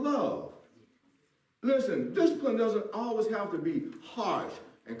should be with love. Listen, discipline doesn't always have to be harsh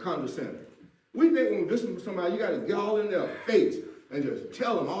and condescending. We think when we discipline somebody, you got to get all in their face and just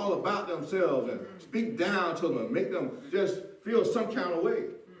tell them all about themselves and speak down to them and make them just feel some kind of way.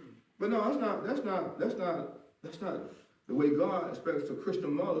 But no, that's not the way God expects a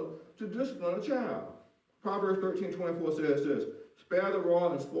Christian mother to discipline a child. Proverbs 13:24 says this, spare the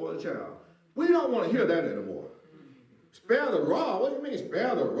rod and spoil the child. We don't want to hear that anymore. Spare the rod? What do you mean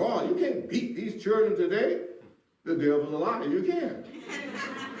spare the rod? You can't beat these children today. The devil's a liar. You can.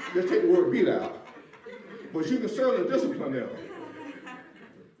 Just take the word beat out. But you can certainly discipline them.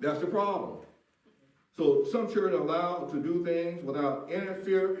 That's the problem. So some children are allowed to do things without any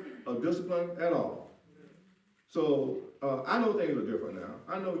fear of discipline at all. So I know things are different now.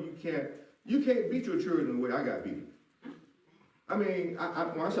 I know you can't beat your children the way I got beat. I mean,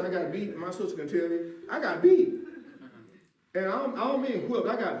 when I say I got beat, my sister can tell you, I got beat. And I don't mean whipped,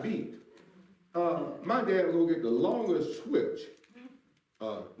 I got beat. My dad would go get the longest switch.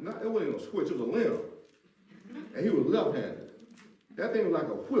 It wasn't even a switch, it was a limb. And he was left-handed. That thing was like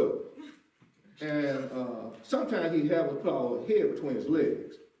a whip. And sometimes he'd have us put our head between his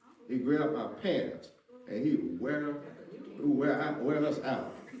legs. He'd grab my pants and he would wear us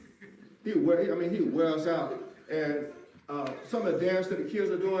out. He would wear us out. And some of the dances that the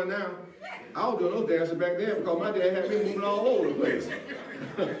kids are doing now, I was doing those dances back then because my dad had me moving all over the place.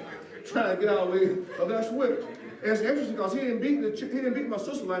 Trying to get out of the way of that switch. And it's interesting because he didn't beat my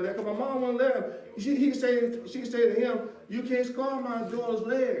sister like that because my mom wouldn't let him. She'd say to him, you can't scar my daughter's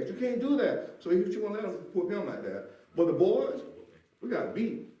legs. You can't do that. So she wouldn't let him whip him like that. But the boys, we got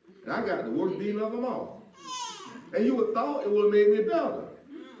beat. And I got the worst beating of them all. And you would have thought it would have made me better.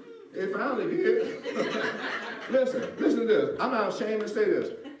 It finally did. Listen to this. I'm not ashamed to say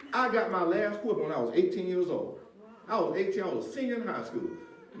this. I got my last whip when I was 18 years old. I was 18, I was a senior in high school.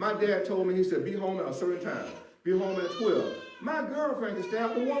 My dad told me, he said, be home at a certain time. Be home at 12. My girlfriend could stay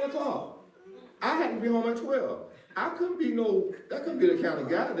out till 1 o'clock. I had to be home at 12. That couldn't be the kind of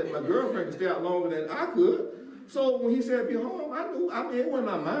guy that my girlfriend could stay out longer than I could. So when he said be home, I knew, it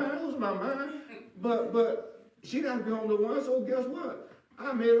wasn't my mind, it was my mind. But She didn't have to be home till 1, so guess what?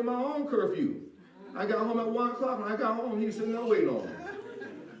 I made her my own curfew. I got home at 1 o'clock. When I got home, he was sitting there waiting on me.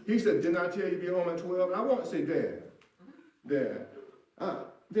 He said, didn't I tell you to be home at 12? And I want to say, Dad,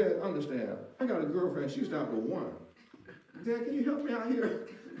 understand, I got a girlfriend, she stopped at 1. Dad, can you help me out here?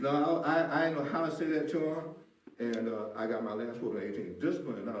 No, I didn't know how to say that to her. And I got my last whooping at 18.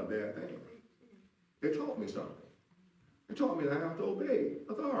 Discipline is not a bad thing. It taught me something. It taught me that I have to obey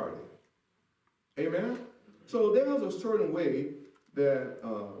authority. Amen? So there's a certain way that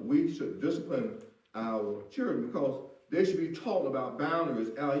we should discipline our children because they should be taught about boundaries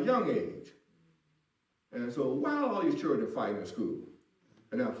at a young age. And so why are all these children fighting in school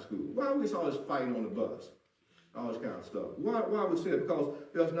and after school? Why are we all this fighting on the bus? All this kind of stuff. Why we say it? Because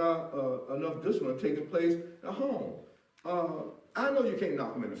there's not enough discipline taking place at home. I know you can't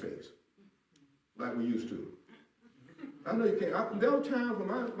knock them in the face like we used to. I know you can't. There were times when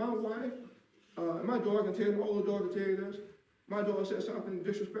my wife, and my daughter can tell you, my older daughter can tell you this. My daughter said something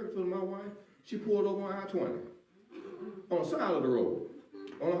disrespectful to my wife. She pulled over on I-20 on the side of the road.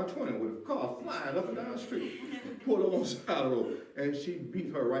 On I-20 with a car flying up and down the street. Pulled over on the side of the road. And she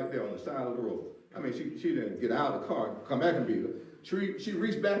beat her right there on the side of the road. I mean, she didn't get out of the car, come back and beat her. She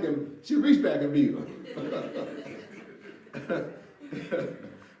reached back and beat her.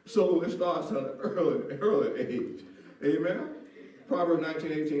 So it starts at an early age. Amen? Proverbs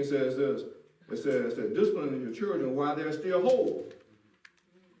 19:18 says this. It says that discipline your children while there's still hope.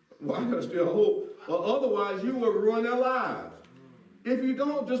 While there's still hope. Or otherwise you will ruin their lives. If you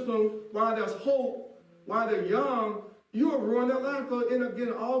don't discipline while there's hope, while they're young, you'll ruin their life because they end up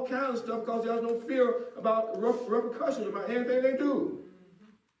getting all kinds of stuff because there's no fear about repercussions about anything they do.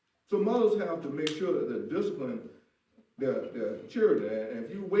 So mothers have to make sure that they discipline their children. And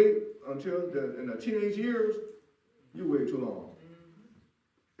if you wait until in the teenage years, you wait too long.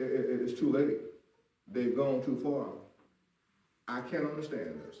 It's too late. They've gone too far. I can't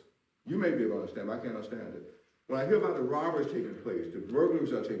understand this. You may be able to understand, but I can't understand it. When I hear about the robberies taking place, the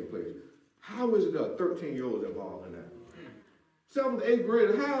burglaries that are taking place, how is it that a 13-year-old is involved in that? 7th, 8th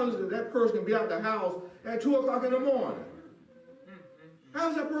grade, how is it that person can be out the house at 2 o'clock in the morning? How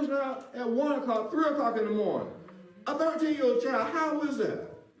is that person out at 1 o'clock, 3 o'clock in the morning? A 13-year-old child, how is that?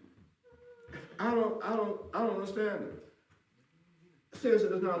 I don't understand it. It says that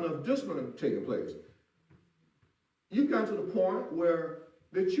there's not enough discipline taking place. You've got to the point where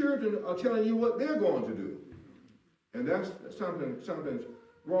the children are telling you what they're going to do. And that's something's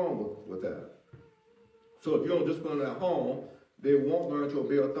wrong with that. So if you don't discipline at home, they won't learn to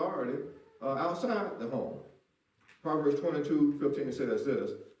obey authority outside the home. Proverbs 22:15 says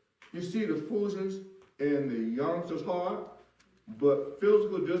this, you see the foolishness in the youngster's heart, but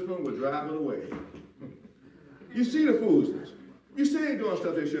physical discipline will drive it away. You see the foolishness. You see they're doing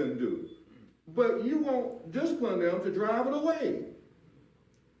stuff they shouldn't do, but you won't discipline them to drive it away.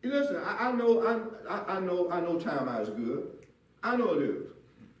 You listen, I know time out is good. I know it is.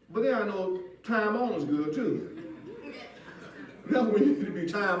 But then I know time on is good too. That's when you need to be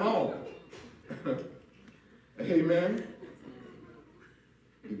time on. Amen.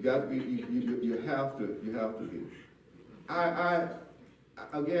 You got to be. You have to be.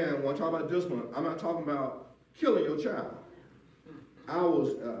 Again, when I talk about discipline, I'm not talking about killing your child. I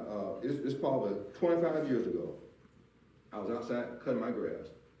was. It's probably 25 years ago. I was outside cutting my grass,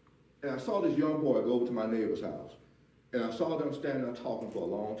 and I saw this young boy go over to my neighbor's house, and I saw them standing there talking for a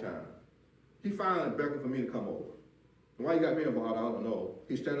long time. He finally beckoned for me to come over. Why he got me involved, I don't know.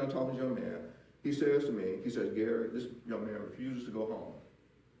 He's standing there talking to this young man. He says to me, he says, Gary, this young man refuses to go home.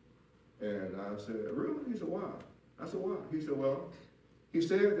 And I said, really? He said, why? I said, why? He said, well, he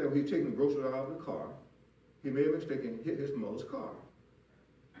said that when he's taking the groceries out of the car, he made a mistake and hit his mother's car.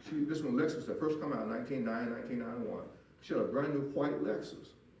 This one, Lexus, that first come out in 1991. She had a brand new white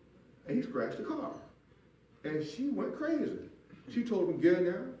Lexus. And he scratched the car. And she went crazy. She told him, get in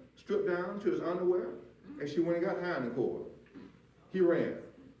there, stripped down to his underwear, and she went and got ironing cord. He ran.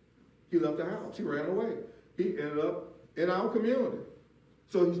 He left the house. He ran away. He ended up in our community.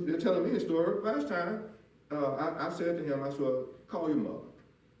 So they're telling me the story. Last time, I said to him, I said, call your mother.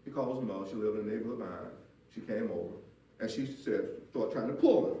 He calls his mother. She lived in the neighborhood behind. She came over, and she said, started trying to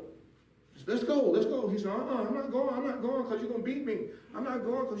pull him. She said, let's go, let's go. He said, I'm not going because you're going to beat me. I'm not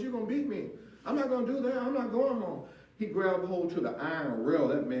going because you're going to beat me. I'm not going to do that. I'm not going home. He grabbed hold to the iron rail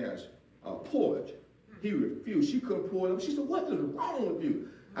of that man's porch. He refused. She couldn't pull it up. She said, what is wrong with you?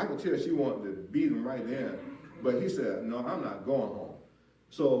 I could tell she wanted to beat him right then. But he said, no, I'm not going home.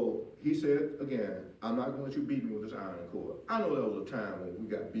 So he said, again, I'm not going to let you beat me with this iron cord. I know there was a time when we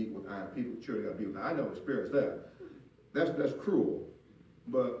got beat with iron. Children got beat with iron. I never experienced that. That's cruel.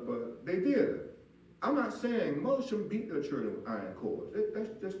 But they did it. I'm not saying mothers shouldn't beat their children with iron cords.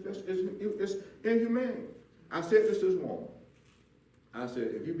 It's inhumane. I said this to this woman. I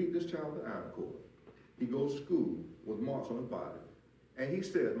said, if you beat this child with an iron cord, he goes to school with marks on his body, and he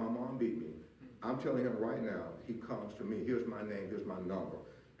says, my mom beat me. I'm telling him right now, he comes to me, here's my name, here's my number.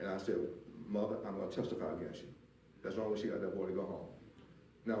 And I said, Mother, I'm going to testify against you. That's the only way she got that boy to go home.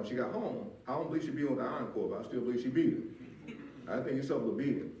 Now, when she got home, I don't believe she beat him with an iron cord, but I still believe she beat him. I think he suffered a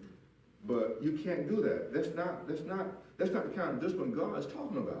beating. But you can't do that. That's not the kind of discipline God is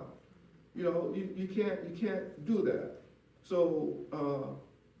talking about. You know, you can't do that. So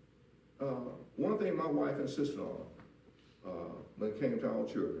one thing my wife insisted on when it came to our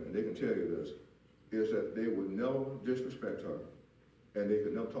children, and they can tell you this, is that they would never disrespect her, and they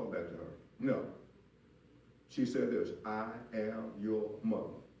could never talk back to her. No. She said this, I am your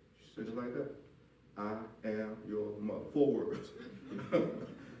mother. She said it like that. I am your mother. 4 words.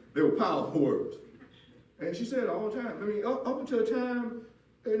 They were powerful words. And she said it all the time. I mean, up until the time,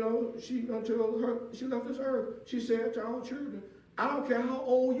 you know, until she left this earth, she said to our children, I don't care how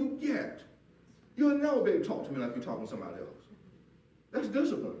old you get, you'll never be able to talk to me like you're talking to somebody else. That's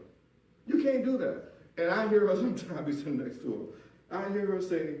discipline. You can't do that. And I hear her sometimes be sitting next to her. I hear her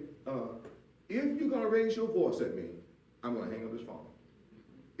say, if you're going to raise your voice at me, I'm going to hang up this phone.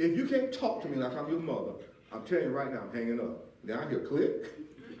 If you can't talk to me like I'm your mother, I'm telling you right now, I'm hanging up. Then I hear click.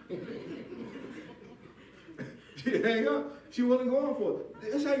 She hang up. She wasn't going for it.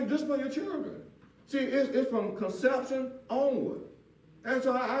 It's how you discipline your children. See, it's from conception onward. And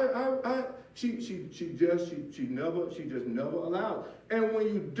so she just never allowed it. And when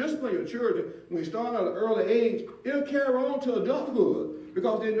you discipline your children, when you start at an early age, it'll carry on to adulthood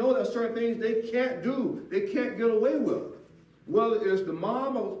because they know that certain things they can't do, they can't get away with. Whether it's the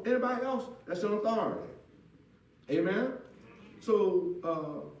mom or anybody else that's in authority. Amen?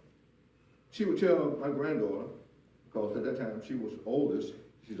 So she would tell my granddaughter, because at that time she was oldest,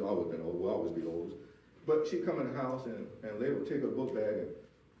 she's always been old, will always be oldest, but she'd come in the house and Layla would take her book bag and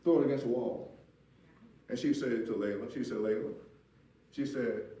throw it against the wall. And she said to Layla, she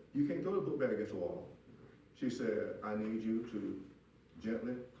said, you can't throw the book bag against the wall. She said, I need you to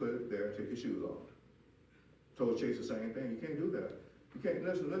gently put it there and take your shoes off. Told Chase the same thing, you can't do that. You can't,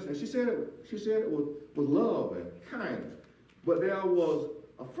 listen. And she said it with love and kindness. But there was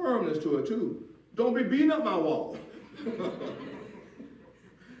a firmness to it too. Don't be beating up my wall.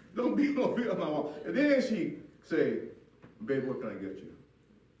 Don't beat up my wall. And then she said, baby, what can I get you?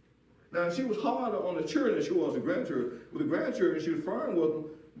 Now, she was harder on the children than she was the grandchildren. With the grandchildren, she was firm with them,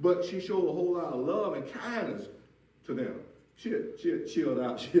 but she showed a whole lot of love and kindness to them. She had chilled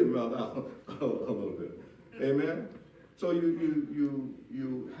out, she had mellowed out a little bit. Amen? So you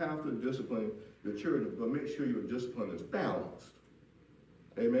have to discipline your children, but make sure your discipline is balanced.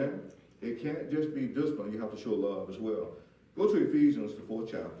 Amen? It can't just be discipline, you have to show love as well. Go to Ephesians, the 4th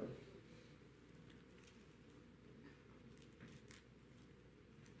chapter.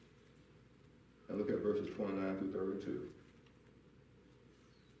 And look at verses 29 through 32.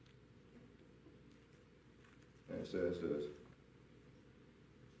 And it says this.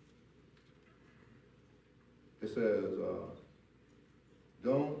 It says,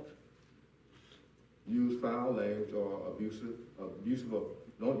 don't use foul language or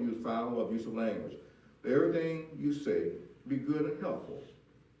don't use foul or abusive language. Everything you say, be good and helpful,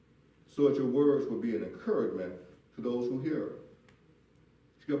 so that your words will be an encouragement to those who hear it.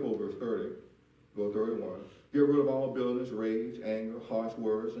 Skip over verse 30, go 31. Get rid of all bitterness, rage, anger, harsh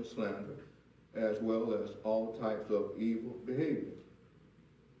words, and slander, as well as all types of evil behavior.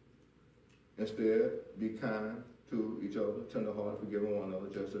 Instead, be kind to each other, tenderhearted, forgiving one another,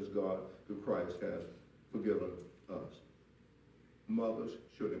 just as God, through Christ, has forgiven us. Mothers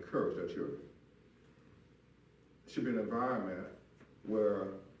should encourage their children. It should be an environment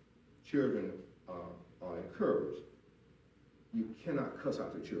where children are encouraged. You cannot cuss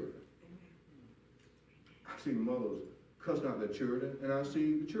out the children. I see mothers cussing out their children, and I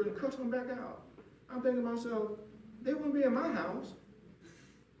see the children cussing them back out. I'm thinking to myself, they wouldn't be in my house.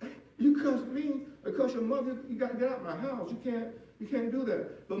 You cuss me or cuss your mother, you got to get out of my house. You can't do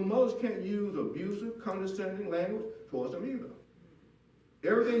that. But mothers can't use abusive, condescending language towards them either.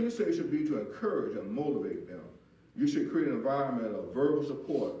 Everything you say should be to encourage and motivate them. You should create an environment of verbal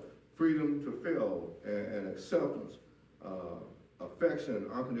support, freedom to fail, and acceptance, affection,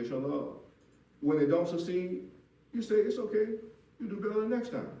 and unconditional love. When they don't succeed, you say, it's okay, you do better the next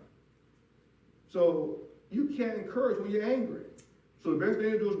time. So you can't encourage when you're angry. So the best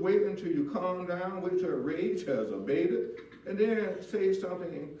thing to do is wait until you calm down, wait until your rage has abated, and then say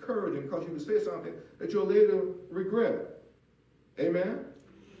something encouraging, because you can say something that you'll later regret. Amen?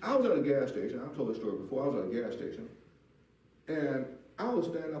 I was at a gas station. I've told this story before. I was at a gas station, and I was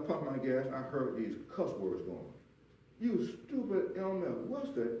standing up pumping my gas. I heard these cuss words going. You stupid MF, what's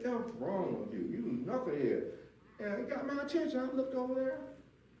the F wrong with you? You knucklehead. And it got my attention. I looked over there,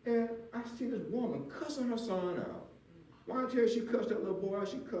 and I see this woman cussing her son out. Why don't I tell you she cussed that little boy out?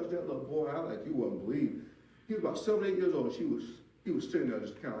 She cussed that little boy out like you wouldn't believe. He was about 7, 8 years old. He was sitting there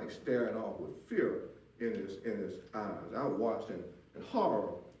just kind of like staring off with fear in his eyes. I watched him in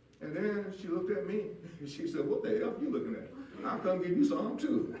horror. And then she looked at me, and she said, what the hell are you looking at? I'll come give you some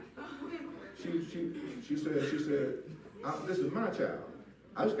too. She said, this is my child.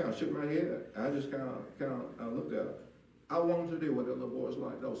 I just kind of shook my head. I just kind of looked at her. I wondered today what that little boy was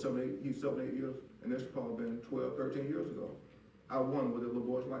like. That was 7, 8 years, and this probably been 12, 13 years ago. I wonder what that little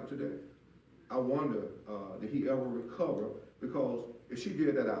boy's like today. I wonder, did he ever recover? Because if she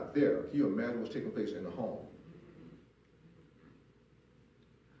did that out there, can you imagine what's taking place in the home?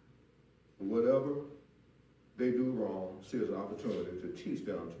 Whatever they do wrong, see as an opportunity to teach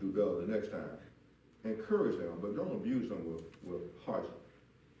them to do better the next time. Encourage them, but don't abuse them with harsh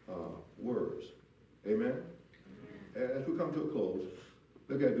words. Amen? And as we come to a close,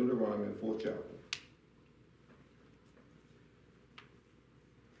 look at Deuteronomy in the 4th chapter.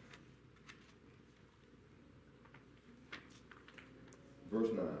 Verse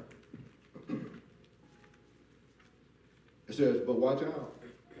 9. It says, but watch out.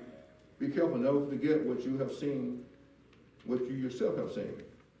 Be careful, never forget what you have seen, what you yourself have seen.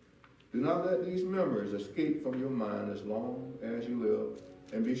 Do not let these memories escape from your mind as long as you live,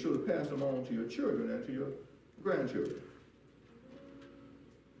 and be sure to pass them on to your children and to your grandchildren.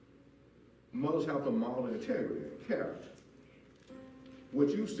 Mothers have to model integrity and character. What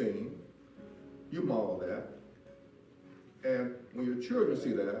you've seen, you model that. And when your children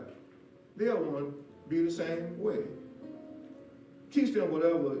see that, they'll want to be the same way. Teach them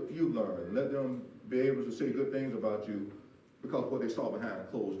whatever you've learned. Let them be able to say good things about you because what they saw behind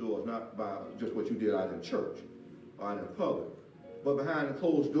closed doors, not by just what you did out in church or out in public, but behind the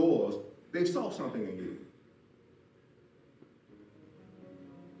closed doors, they saw something in you.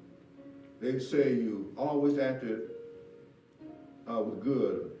 They say you always acted with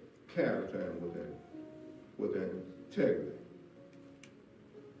good character and with integrity.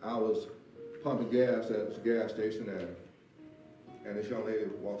 I was pumping gas at this gas station, and this young lady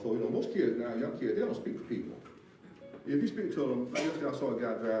walks over. You know, most kids now, young kids, they don't speak to people. If you speak to them, like yesterday I saw a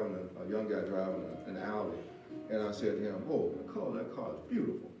young guy driving an alley, and I said to him, oh, the color of that car is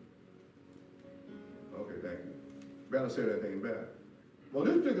beautiful. Okay, thank you. Better say that thing back. Well,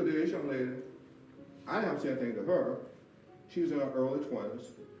 this particular day, this young lady, I didn't have to say anything to her. She was in her early 20s.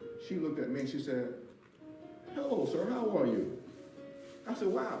 She looked at me and she said, hello, sir, how are you? I said,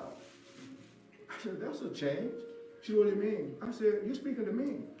 wow. I said, that's a change. She said, what do you mean? I said, you're speaking to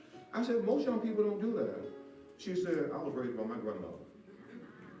me. I said, most young people don't do that. She said, I was raised by my grandmother.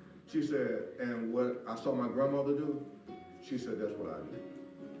 She said, and what I saw my grandmother do, she said, that's what I did.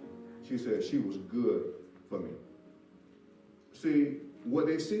 She said, she was good for me. See, what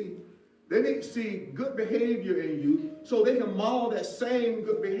they see, they need to see good behavior in you so they can model that same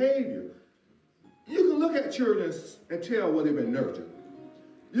good behavior. You can look at children and tell whether they've been nurtured.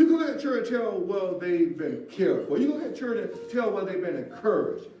 You can look at children and tell whether they've been cared for. You can look at children and tell whether they've been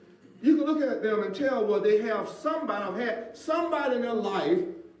encouraged. You can look at them and tell whether they have had somebody in their life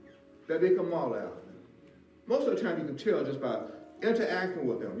that they can model after. Most of the time you can tell just by interacting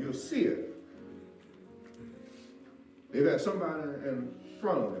with them. You'll see it. They've had somebody in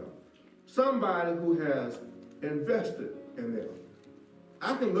front of them. Somebody who has invested in them.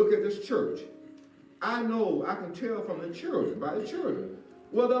 I can look at this church. I know, I can tell from the children, by the children,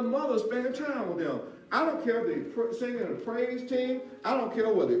 whether a mother's spending time with them. I don't care if they're singing in a praise team. I don't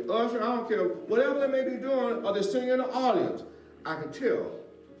care whether they're ushering. I don't care whatever they may be doing or they're singing in the audience. I can tell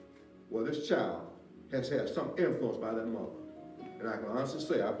whether this child has had some influence by that mother. And I can honestly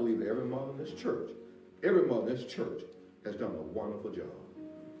say, I believe that every mother in this church has done a wonderful job.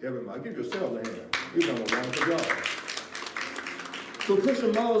 Every mother, give yourself a hand. You've done a wonderful job. So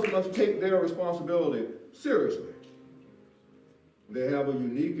Christian mothers must take their responsibility seriously. They have a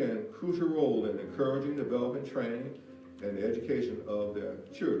unique and crucial role in encouraging, developing, training, and the education of their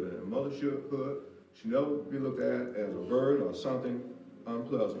children. And motherhood should never be looked at as a burden or something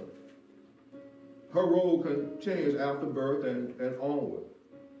unpleasant. Her role continues after birth and onward.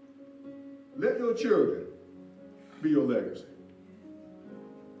 Let your children be your legacy.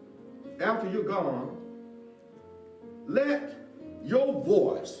 After you're gone, let your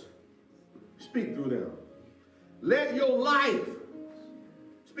voice speak through them. Let your life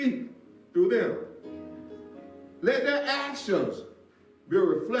speak through them. Let their actions be a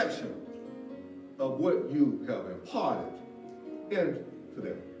reflection of what you have imparted into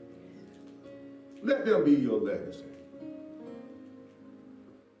them. Let them be your legacy.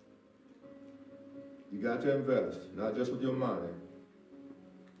 You got to invest, not just with your money,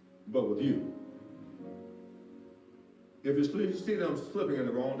 but with you. If you see them slipping in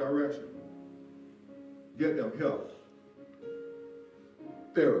the wrong direction, get them help.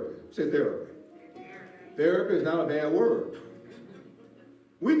 Therapy. Say therapy. Therapy is not a bad word.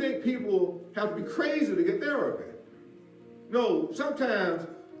 We think people have to be crazy to get therapy. No, sometimes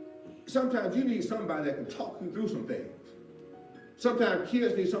you need somebody that can talk you through some things. Sometimes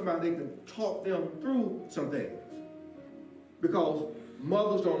kids need somebody that can talk them through some things. Because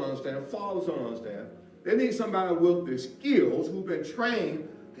mothers don't understand, fathers don't understand. They need somebody with the skills who've been trained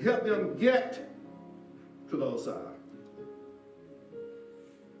to help them get to the other side.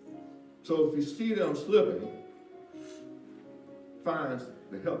 So if you see them slipping, find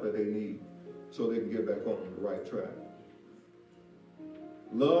the help that they need so they can get back on the right track.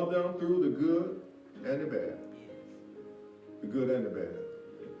 Love them through the good and the bad. The good and the bad.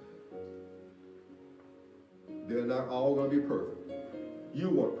 They're not all going to be perfect. You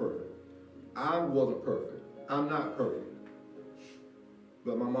weren't perfect. I wasn't perfect. I'm not perfect.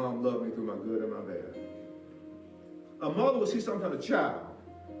 But my mom loved me through my good and my bad. A mother will see some kind of child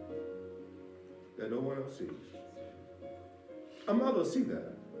that no one else sees. A mother will see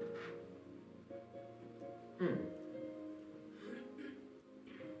that.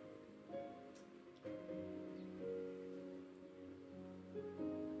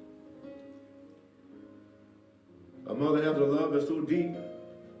 A mother has a love that's so deep,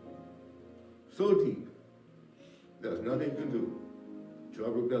 there's nothing you can do to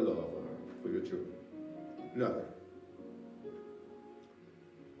uproot that love for your children. Nothing.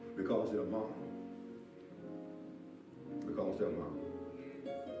 Because they're mom. Because they're mom.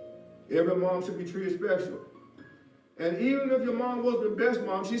 Every mom should be treated special. And even if your mom wasn't the best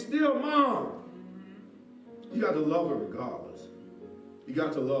mom, she's still mom. You got to love her regardless. You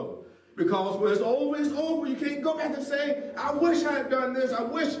got to love her. Because when it's over, it's over. You can't go back and say, I wish I had done this, I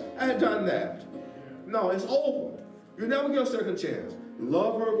wish I had done that. No, it's over. You never get a second chance.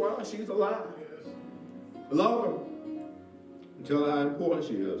 Love her while she's alive. Love her. And tell her how important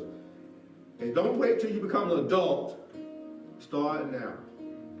she is. And don't wait till you become an adult. Start now.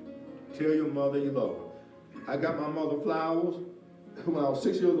 Tell your mother you love her. I got my mother flowers when I was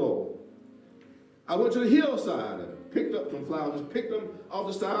 6 years old. I went to the hillside and picked up some flowers, just picked them off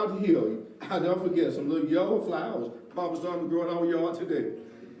the side of the hill. I'll never forget some little yellow flowers. Papa's done growing in our yard today.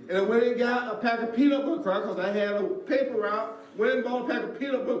 And I went and got a pack of peanut butter crackers. I had a paper out, went and bought a pack of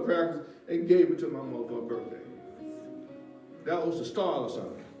peanut butter crackers and gave it to my mother for her birthday. That was the start of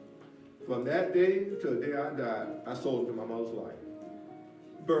something. From that day to the day I died, I sold it to my mother's life.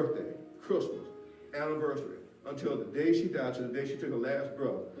 Birthday, Christmas, anniversary, until the day she died, to the day she took her last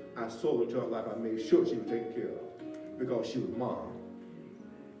breath, I sold it to her life. I made sure she was taken care of because she was mom.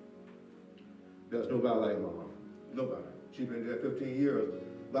 There's nobody like mom. Nobody. She's been dead 15 years.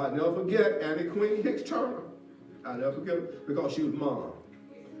 But I'll never forget Annie Queen Hicks Turner. I'll never forget her because she was mom.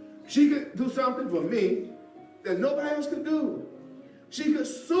 She could do something for me that nobody else could do. She could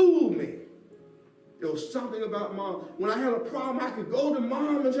soothe me. There was something about mom. When I had a problem, I could go to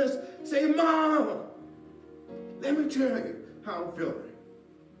mom and just say, Mom, let me tell you how I'm feeling.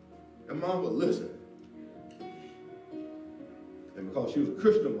 And mom would listen. And because she was a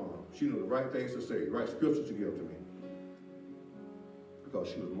Christian mom, she knew the right things to say, the right scriptures to give to me. Because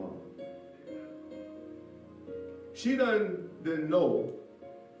she was mom. She didn't know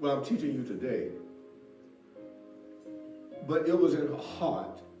what I'm teaching you today, but it was in her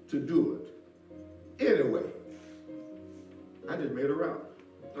heart to do it. Anyway, I just made her out.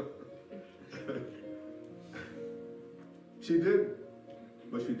 She didn't,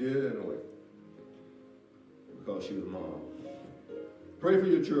 but she did it anyway. Because she was mom. Pray for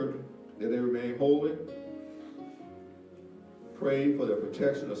your children that they remain holy. Pray for their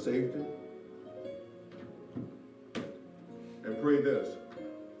protection or safety. And pray this,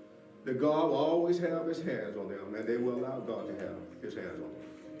 that God will always have his hands on them, and they will allow God to have his hands on them.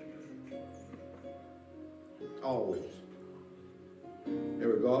 Always. And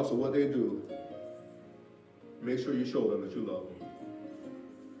regardless of what they do, make sure you show them that you love them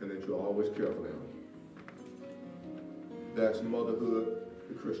and that you always care for them. That's Motherhood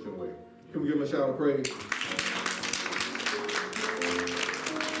the Christian Way. Can we give them a shout of praise?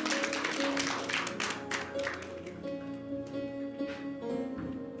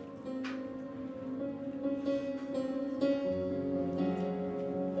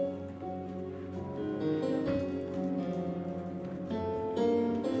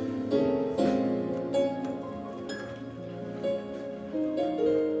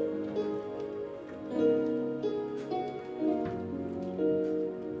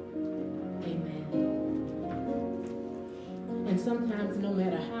 sometimes no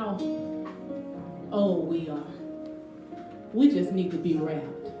matter how old we are, we just need to be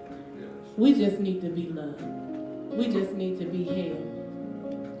wrapped. We just need to be loved. We just need to be held.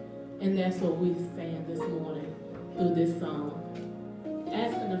 And that's what we sang this morning through this song.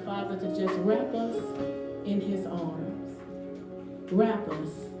 Asking the Father to just wrap us in his arms. Wrap us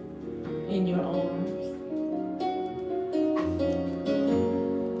in your arms.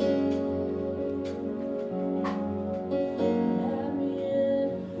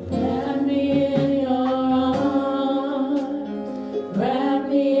 Wrap me in your arms. Wrap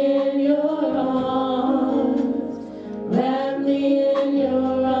me in your arms. Wrap me in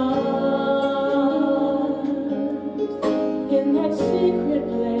your arms. In that secret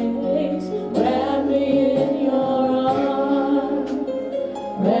place, wrap me in your arms.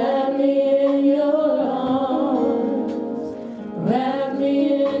 Wrap me in your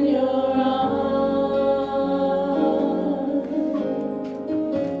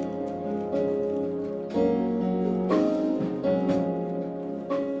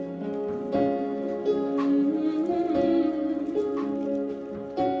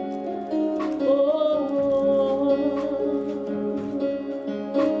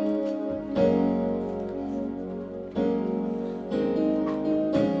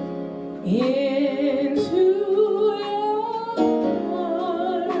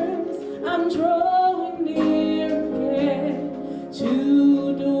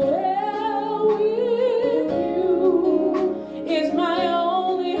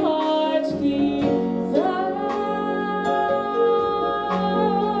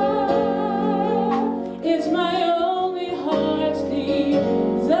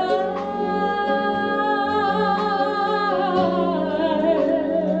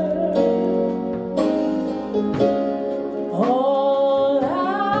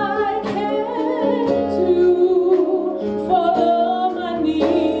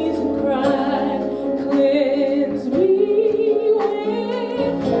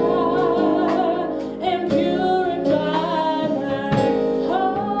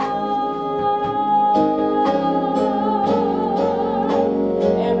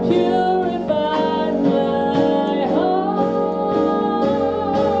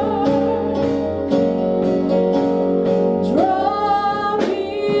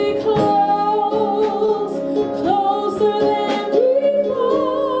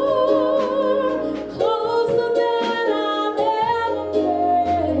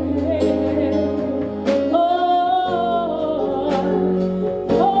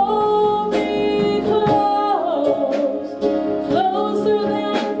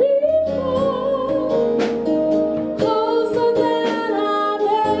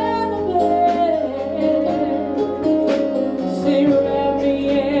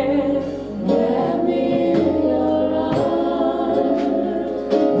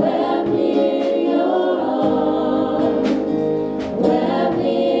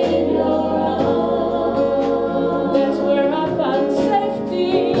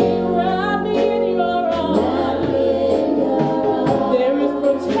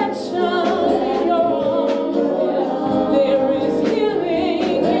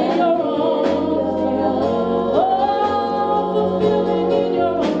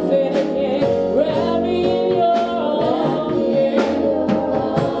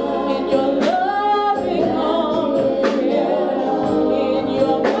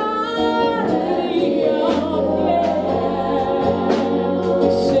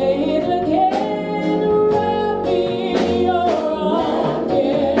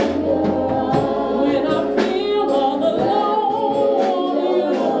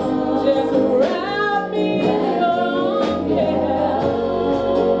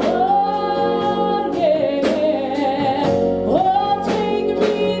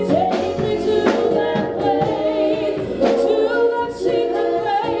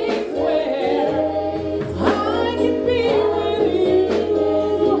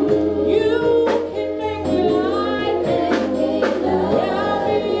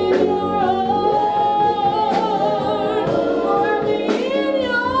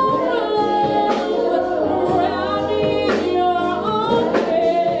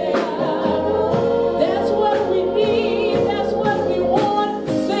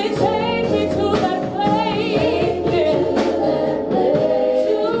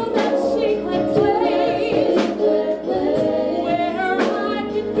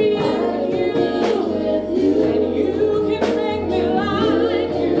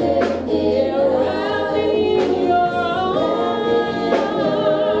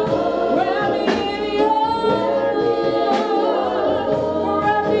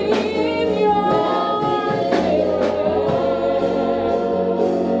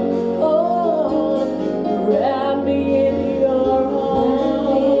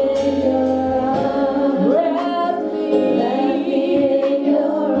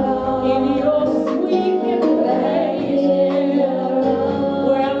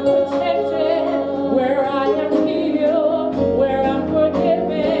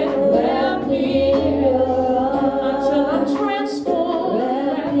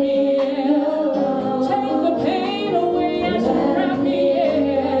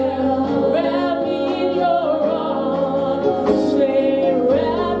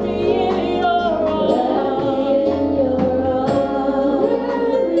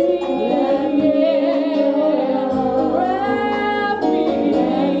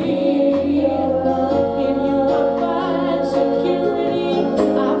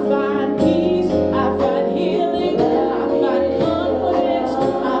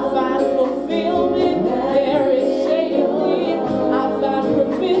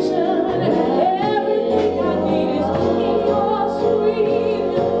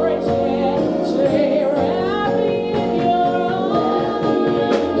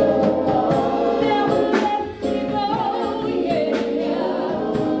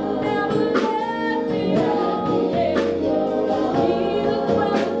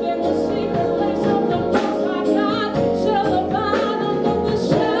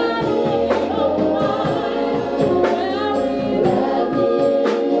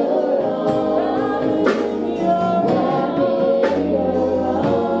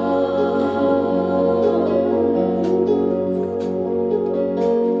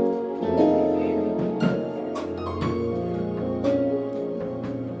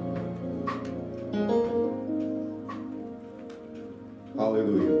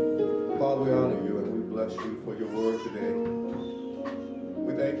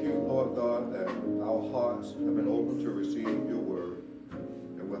thank you, Lord God, that our hearts have been open to receive your word.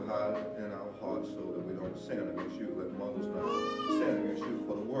 And we're hide it in our hearts so that we don't sin against you. Let mothers not sin against you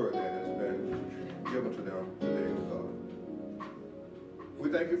for the word that has been given to them today, God. We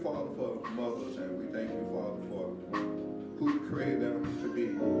thank you, Father, for mothers, and we thank you, Father, for who you created them to be.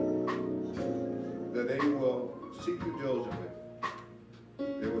 That they will seek you diligently.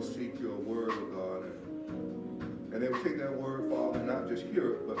 They will seek your word, of God, and they will take that word, Father, and not just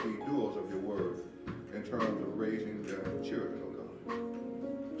hear it, but be doers of your word in terms of raising their children, oh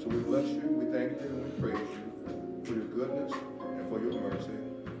God. So we bless you, we thank you, and we praise you for your goodness and for your mercy.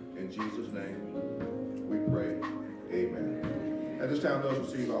 In Jesus' name, we pray. Amen. At this time, let us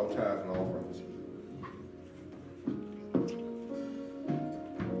receive our tithes and offerings.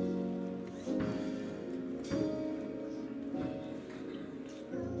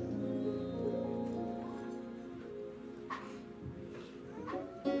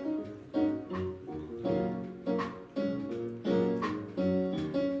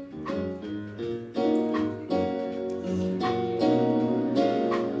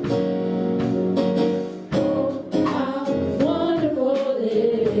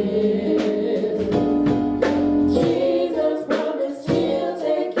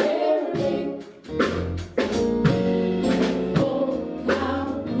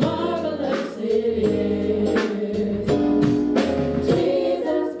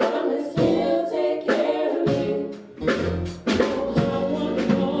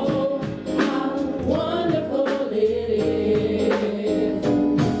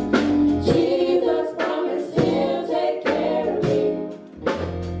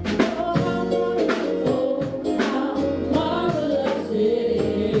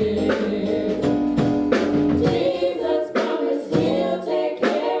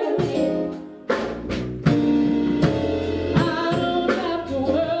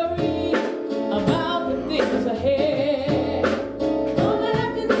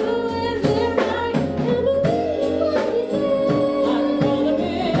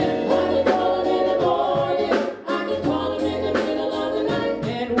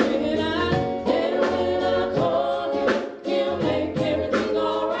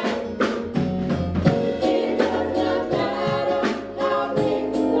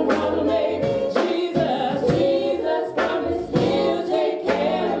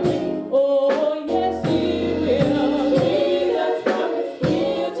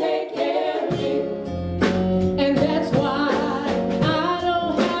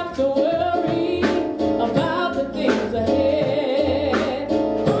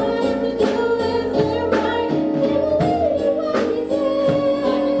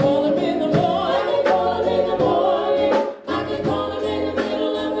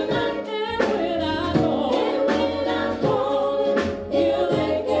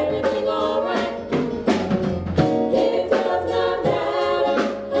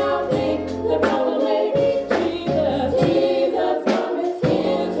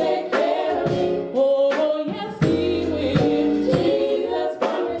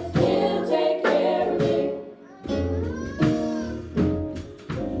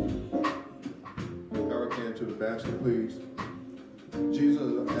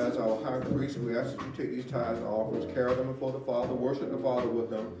 Worship the Father with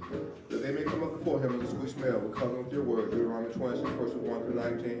them, that they may come up before him as a sweet smell. We're coming with your word. Deuteronomy 26, verses 1 through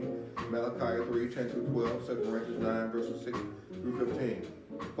 19, Malachi 3, 10 through 12, 2 Corinthians 9, verses 6 through 15.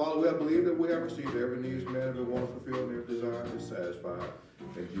 Father, we have believed that we have received every need is met, every want is fulfilled, and every desire is satisfied.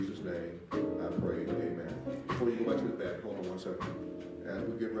 In Jesus' name, I pray. Amen. Before you go back to the back, hold on one second. As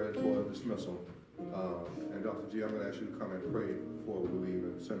we get ready for the dismissal, and Dr. G, I'm going to ask you to come and pray before we leave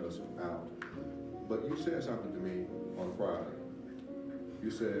and send us out. But you said something to me on Friday.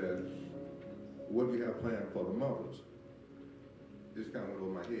 You said, what do you have planned for the mothers? This kind of went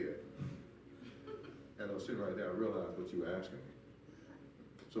over my head. And I was sitting right there, I realized what you were asking me.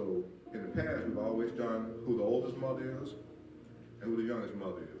 So, in the past, we've always done who the oldest mother is and who the youngest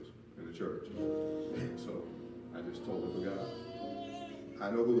mother is in the church. So, I just totally forgot. I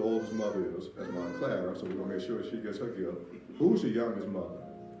know who the oldest mother is, that's Mom Clara, so we're going to make sure she gets her gift. Who's the youngest mother?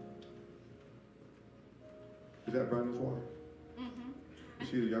 Is that Brandon's wife? Is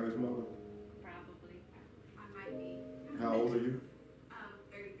she the youngest mother? Probably. I might be. How old are you?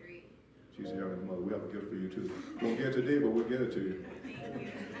 33. She's the youngest mother. We have a gift for you too. Won't get it today, but we'll get it to you.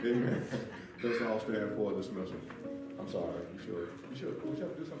 Amen. Let's all stand for dismissal. I'm sorry. You should. What you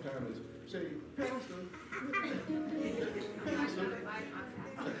have to do sometime is say, Pastor. Pastor.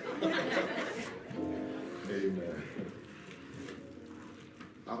 Amen.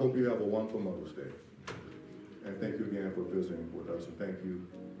 I hope you have a wonderful Mother's Day. And thank you again for visiting with us, and thank you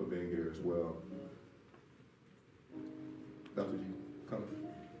for being here as well. Dr. G, come.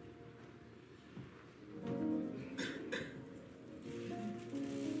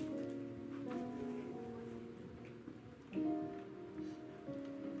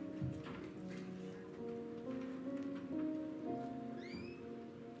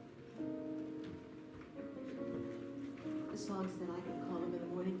 The song said I can call him in the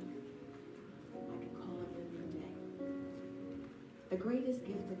morning, I can call him in the day. The greatest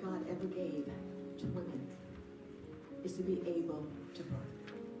gift that God ever gave to women is to be able to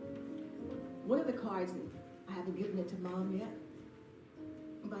birth. One of the cards, I haven't given it to Mom yet,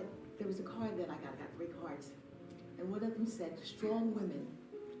 but there was a card that I got 3 cards, and one of them said, strong women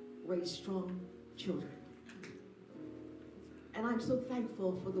raise strong children. And I'm so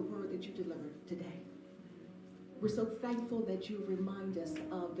thankful for the word that you delivered today. We're so thankful that you remind us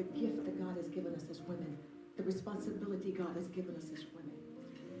of the gift that God has given us as women, the responsibility God has given us as women.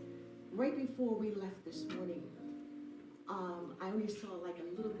 Right before we left this morning, I only saw like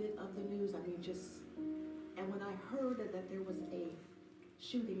a little bit of the news, and when I heard that there was a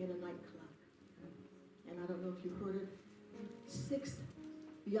shooting in a nightclub, and I don't know if you heard it, 6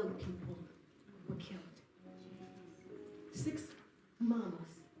 young people were killed. 6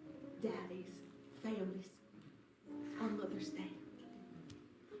 mamas, daddies, families on Mother's Day.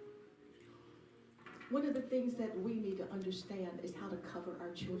 One of the things that we need to understand is how to cover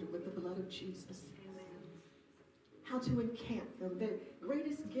our children with the blood of Jesus. How to encamp them. The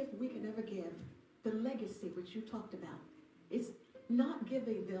greatest gift we can ever give, the legacy which you talked about, is not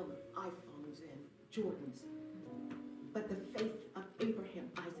giving them iPhones and Jordans, but the faith of Abraham,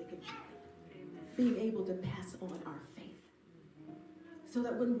 Isaac, and Jacob. Being able to pass on our faith. So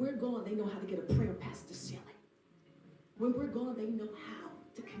that when we're gone, they know how to get a prayer past the ceiling. When we're gone, they know how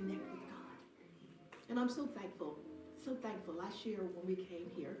to connect with God. And I'm so thankful, so thankful. Last year when we came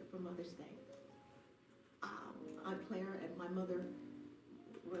here for Mother's Day, Aunt Claire and my mother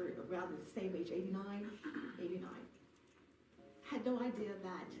were around the same age, 89. Had no idea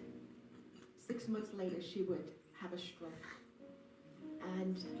that 6 months later she would have a stroke.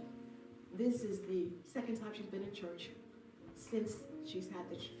 And this is the second time she's been in church since she's had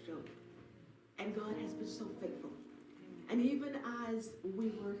the stroke. And God has been so faithful. And even as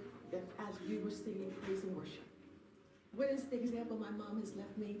you were singing praise and worship, what is the example my mom has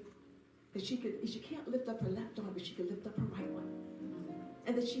left me? That she can't lift up her left arm, but she can lift up her right one.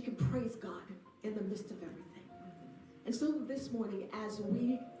 And that she can praise God in the midst of everything. And so this morning, as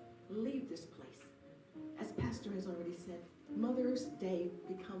we leave this place, as Pastor has already said, Mother's Day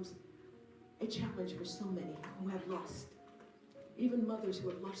becomes a challenge for so many who have lost, even mothers who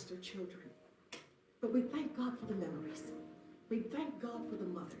have lost their children. But we thank God for the memories. We thank God for the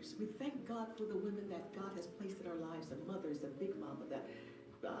mothers. We thank God for the women that God has placed in our lives, the mothers, the big mama, the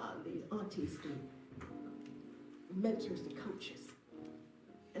aunties, the mentors, the coaches.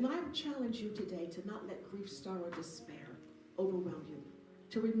 And I challenge you today to not let grief, sorrow, or despair overwhelm you.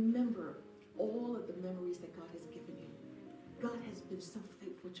 To remember all of the memories that God has given you. God has been so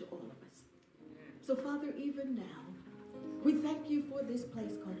faithful to all of us. So Father, even now, we thank you for this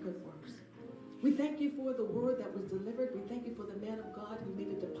place called Good Works. We thank you for the word that was delivered. We thank you for the man of God who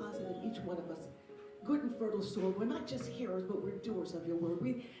made a deposit in each one of us. Good and fertile soil. We're not just hearers, but we're doers of your word.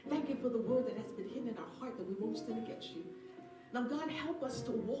 We thank you for the word that has been hidden in our heart that we won't sin against you. Now, God, help us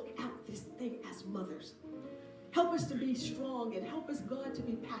to walk out this thing as mothers. Help us to be strong, and help us, God, to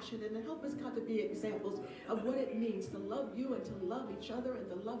be passionate, and help us, God, to be examples of what it means to love you and to love each other and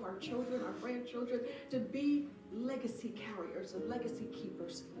to love our children, our grandchildren, to be legacy carriers and legacy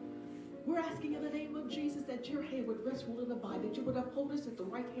keepers. We're asking in the name of Jesus that your hand would rest, rule, and abide, that you would uphold us at the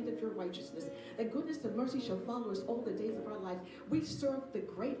right hand of your righteousness, that goodness and mercy shall follow us all the days of our life. We serve the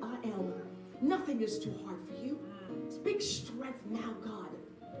great I am. Nothing is too hard for you. Speak strength now, God.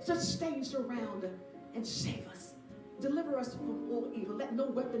 Sustain, surround, and save us. Deliver us from all evil. Let no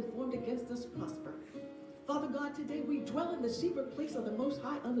weapon formed against us prosper. Father God, today we dwell in the secret place of the Most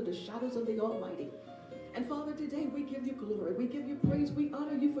High under the shadows of the Almighty. And Father, today we give you glory. We give you praise. We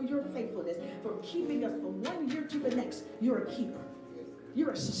honor you for your faithfulness, for keeping us from one year to the next. You're a keeper.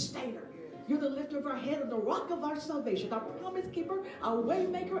 You're a sustainer. You're the lifter of our head and the rock of our salvation, our promise keeper, our way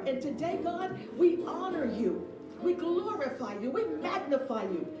maker. And today, God, we honor you. We glorify you. We magnify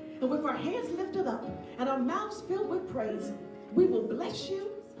you. And with our hands lifted up and our mouths filled with praise, we will bless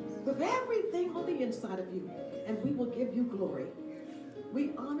you with everything on the inside of you. And we will give you glory.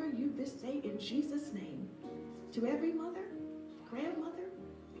 We honor you this day in Jesus' name. To every mother, grandmother,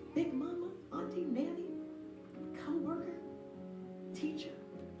 big mama, auntie, nanny, co-worker, teacher,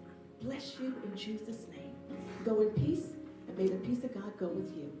 bless you in Jesus' name. Go in peace, and may the peace of God go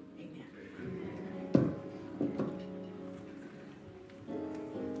with you. Amen.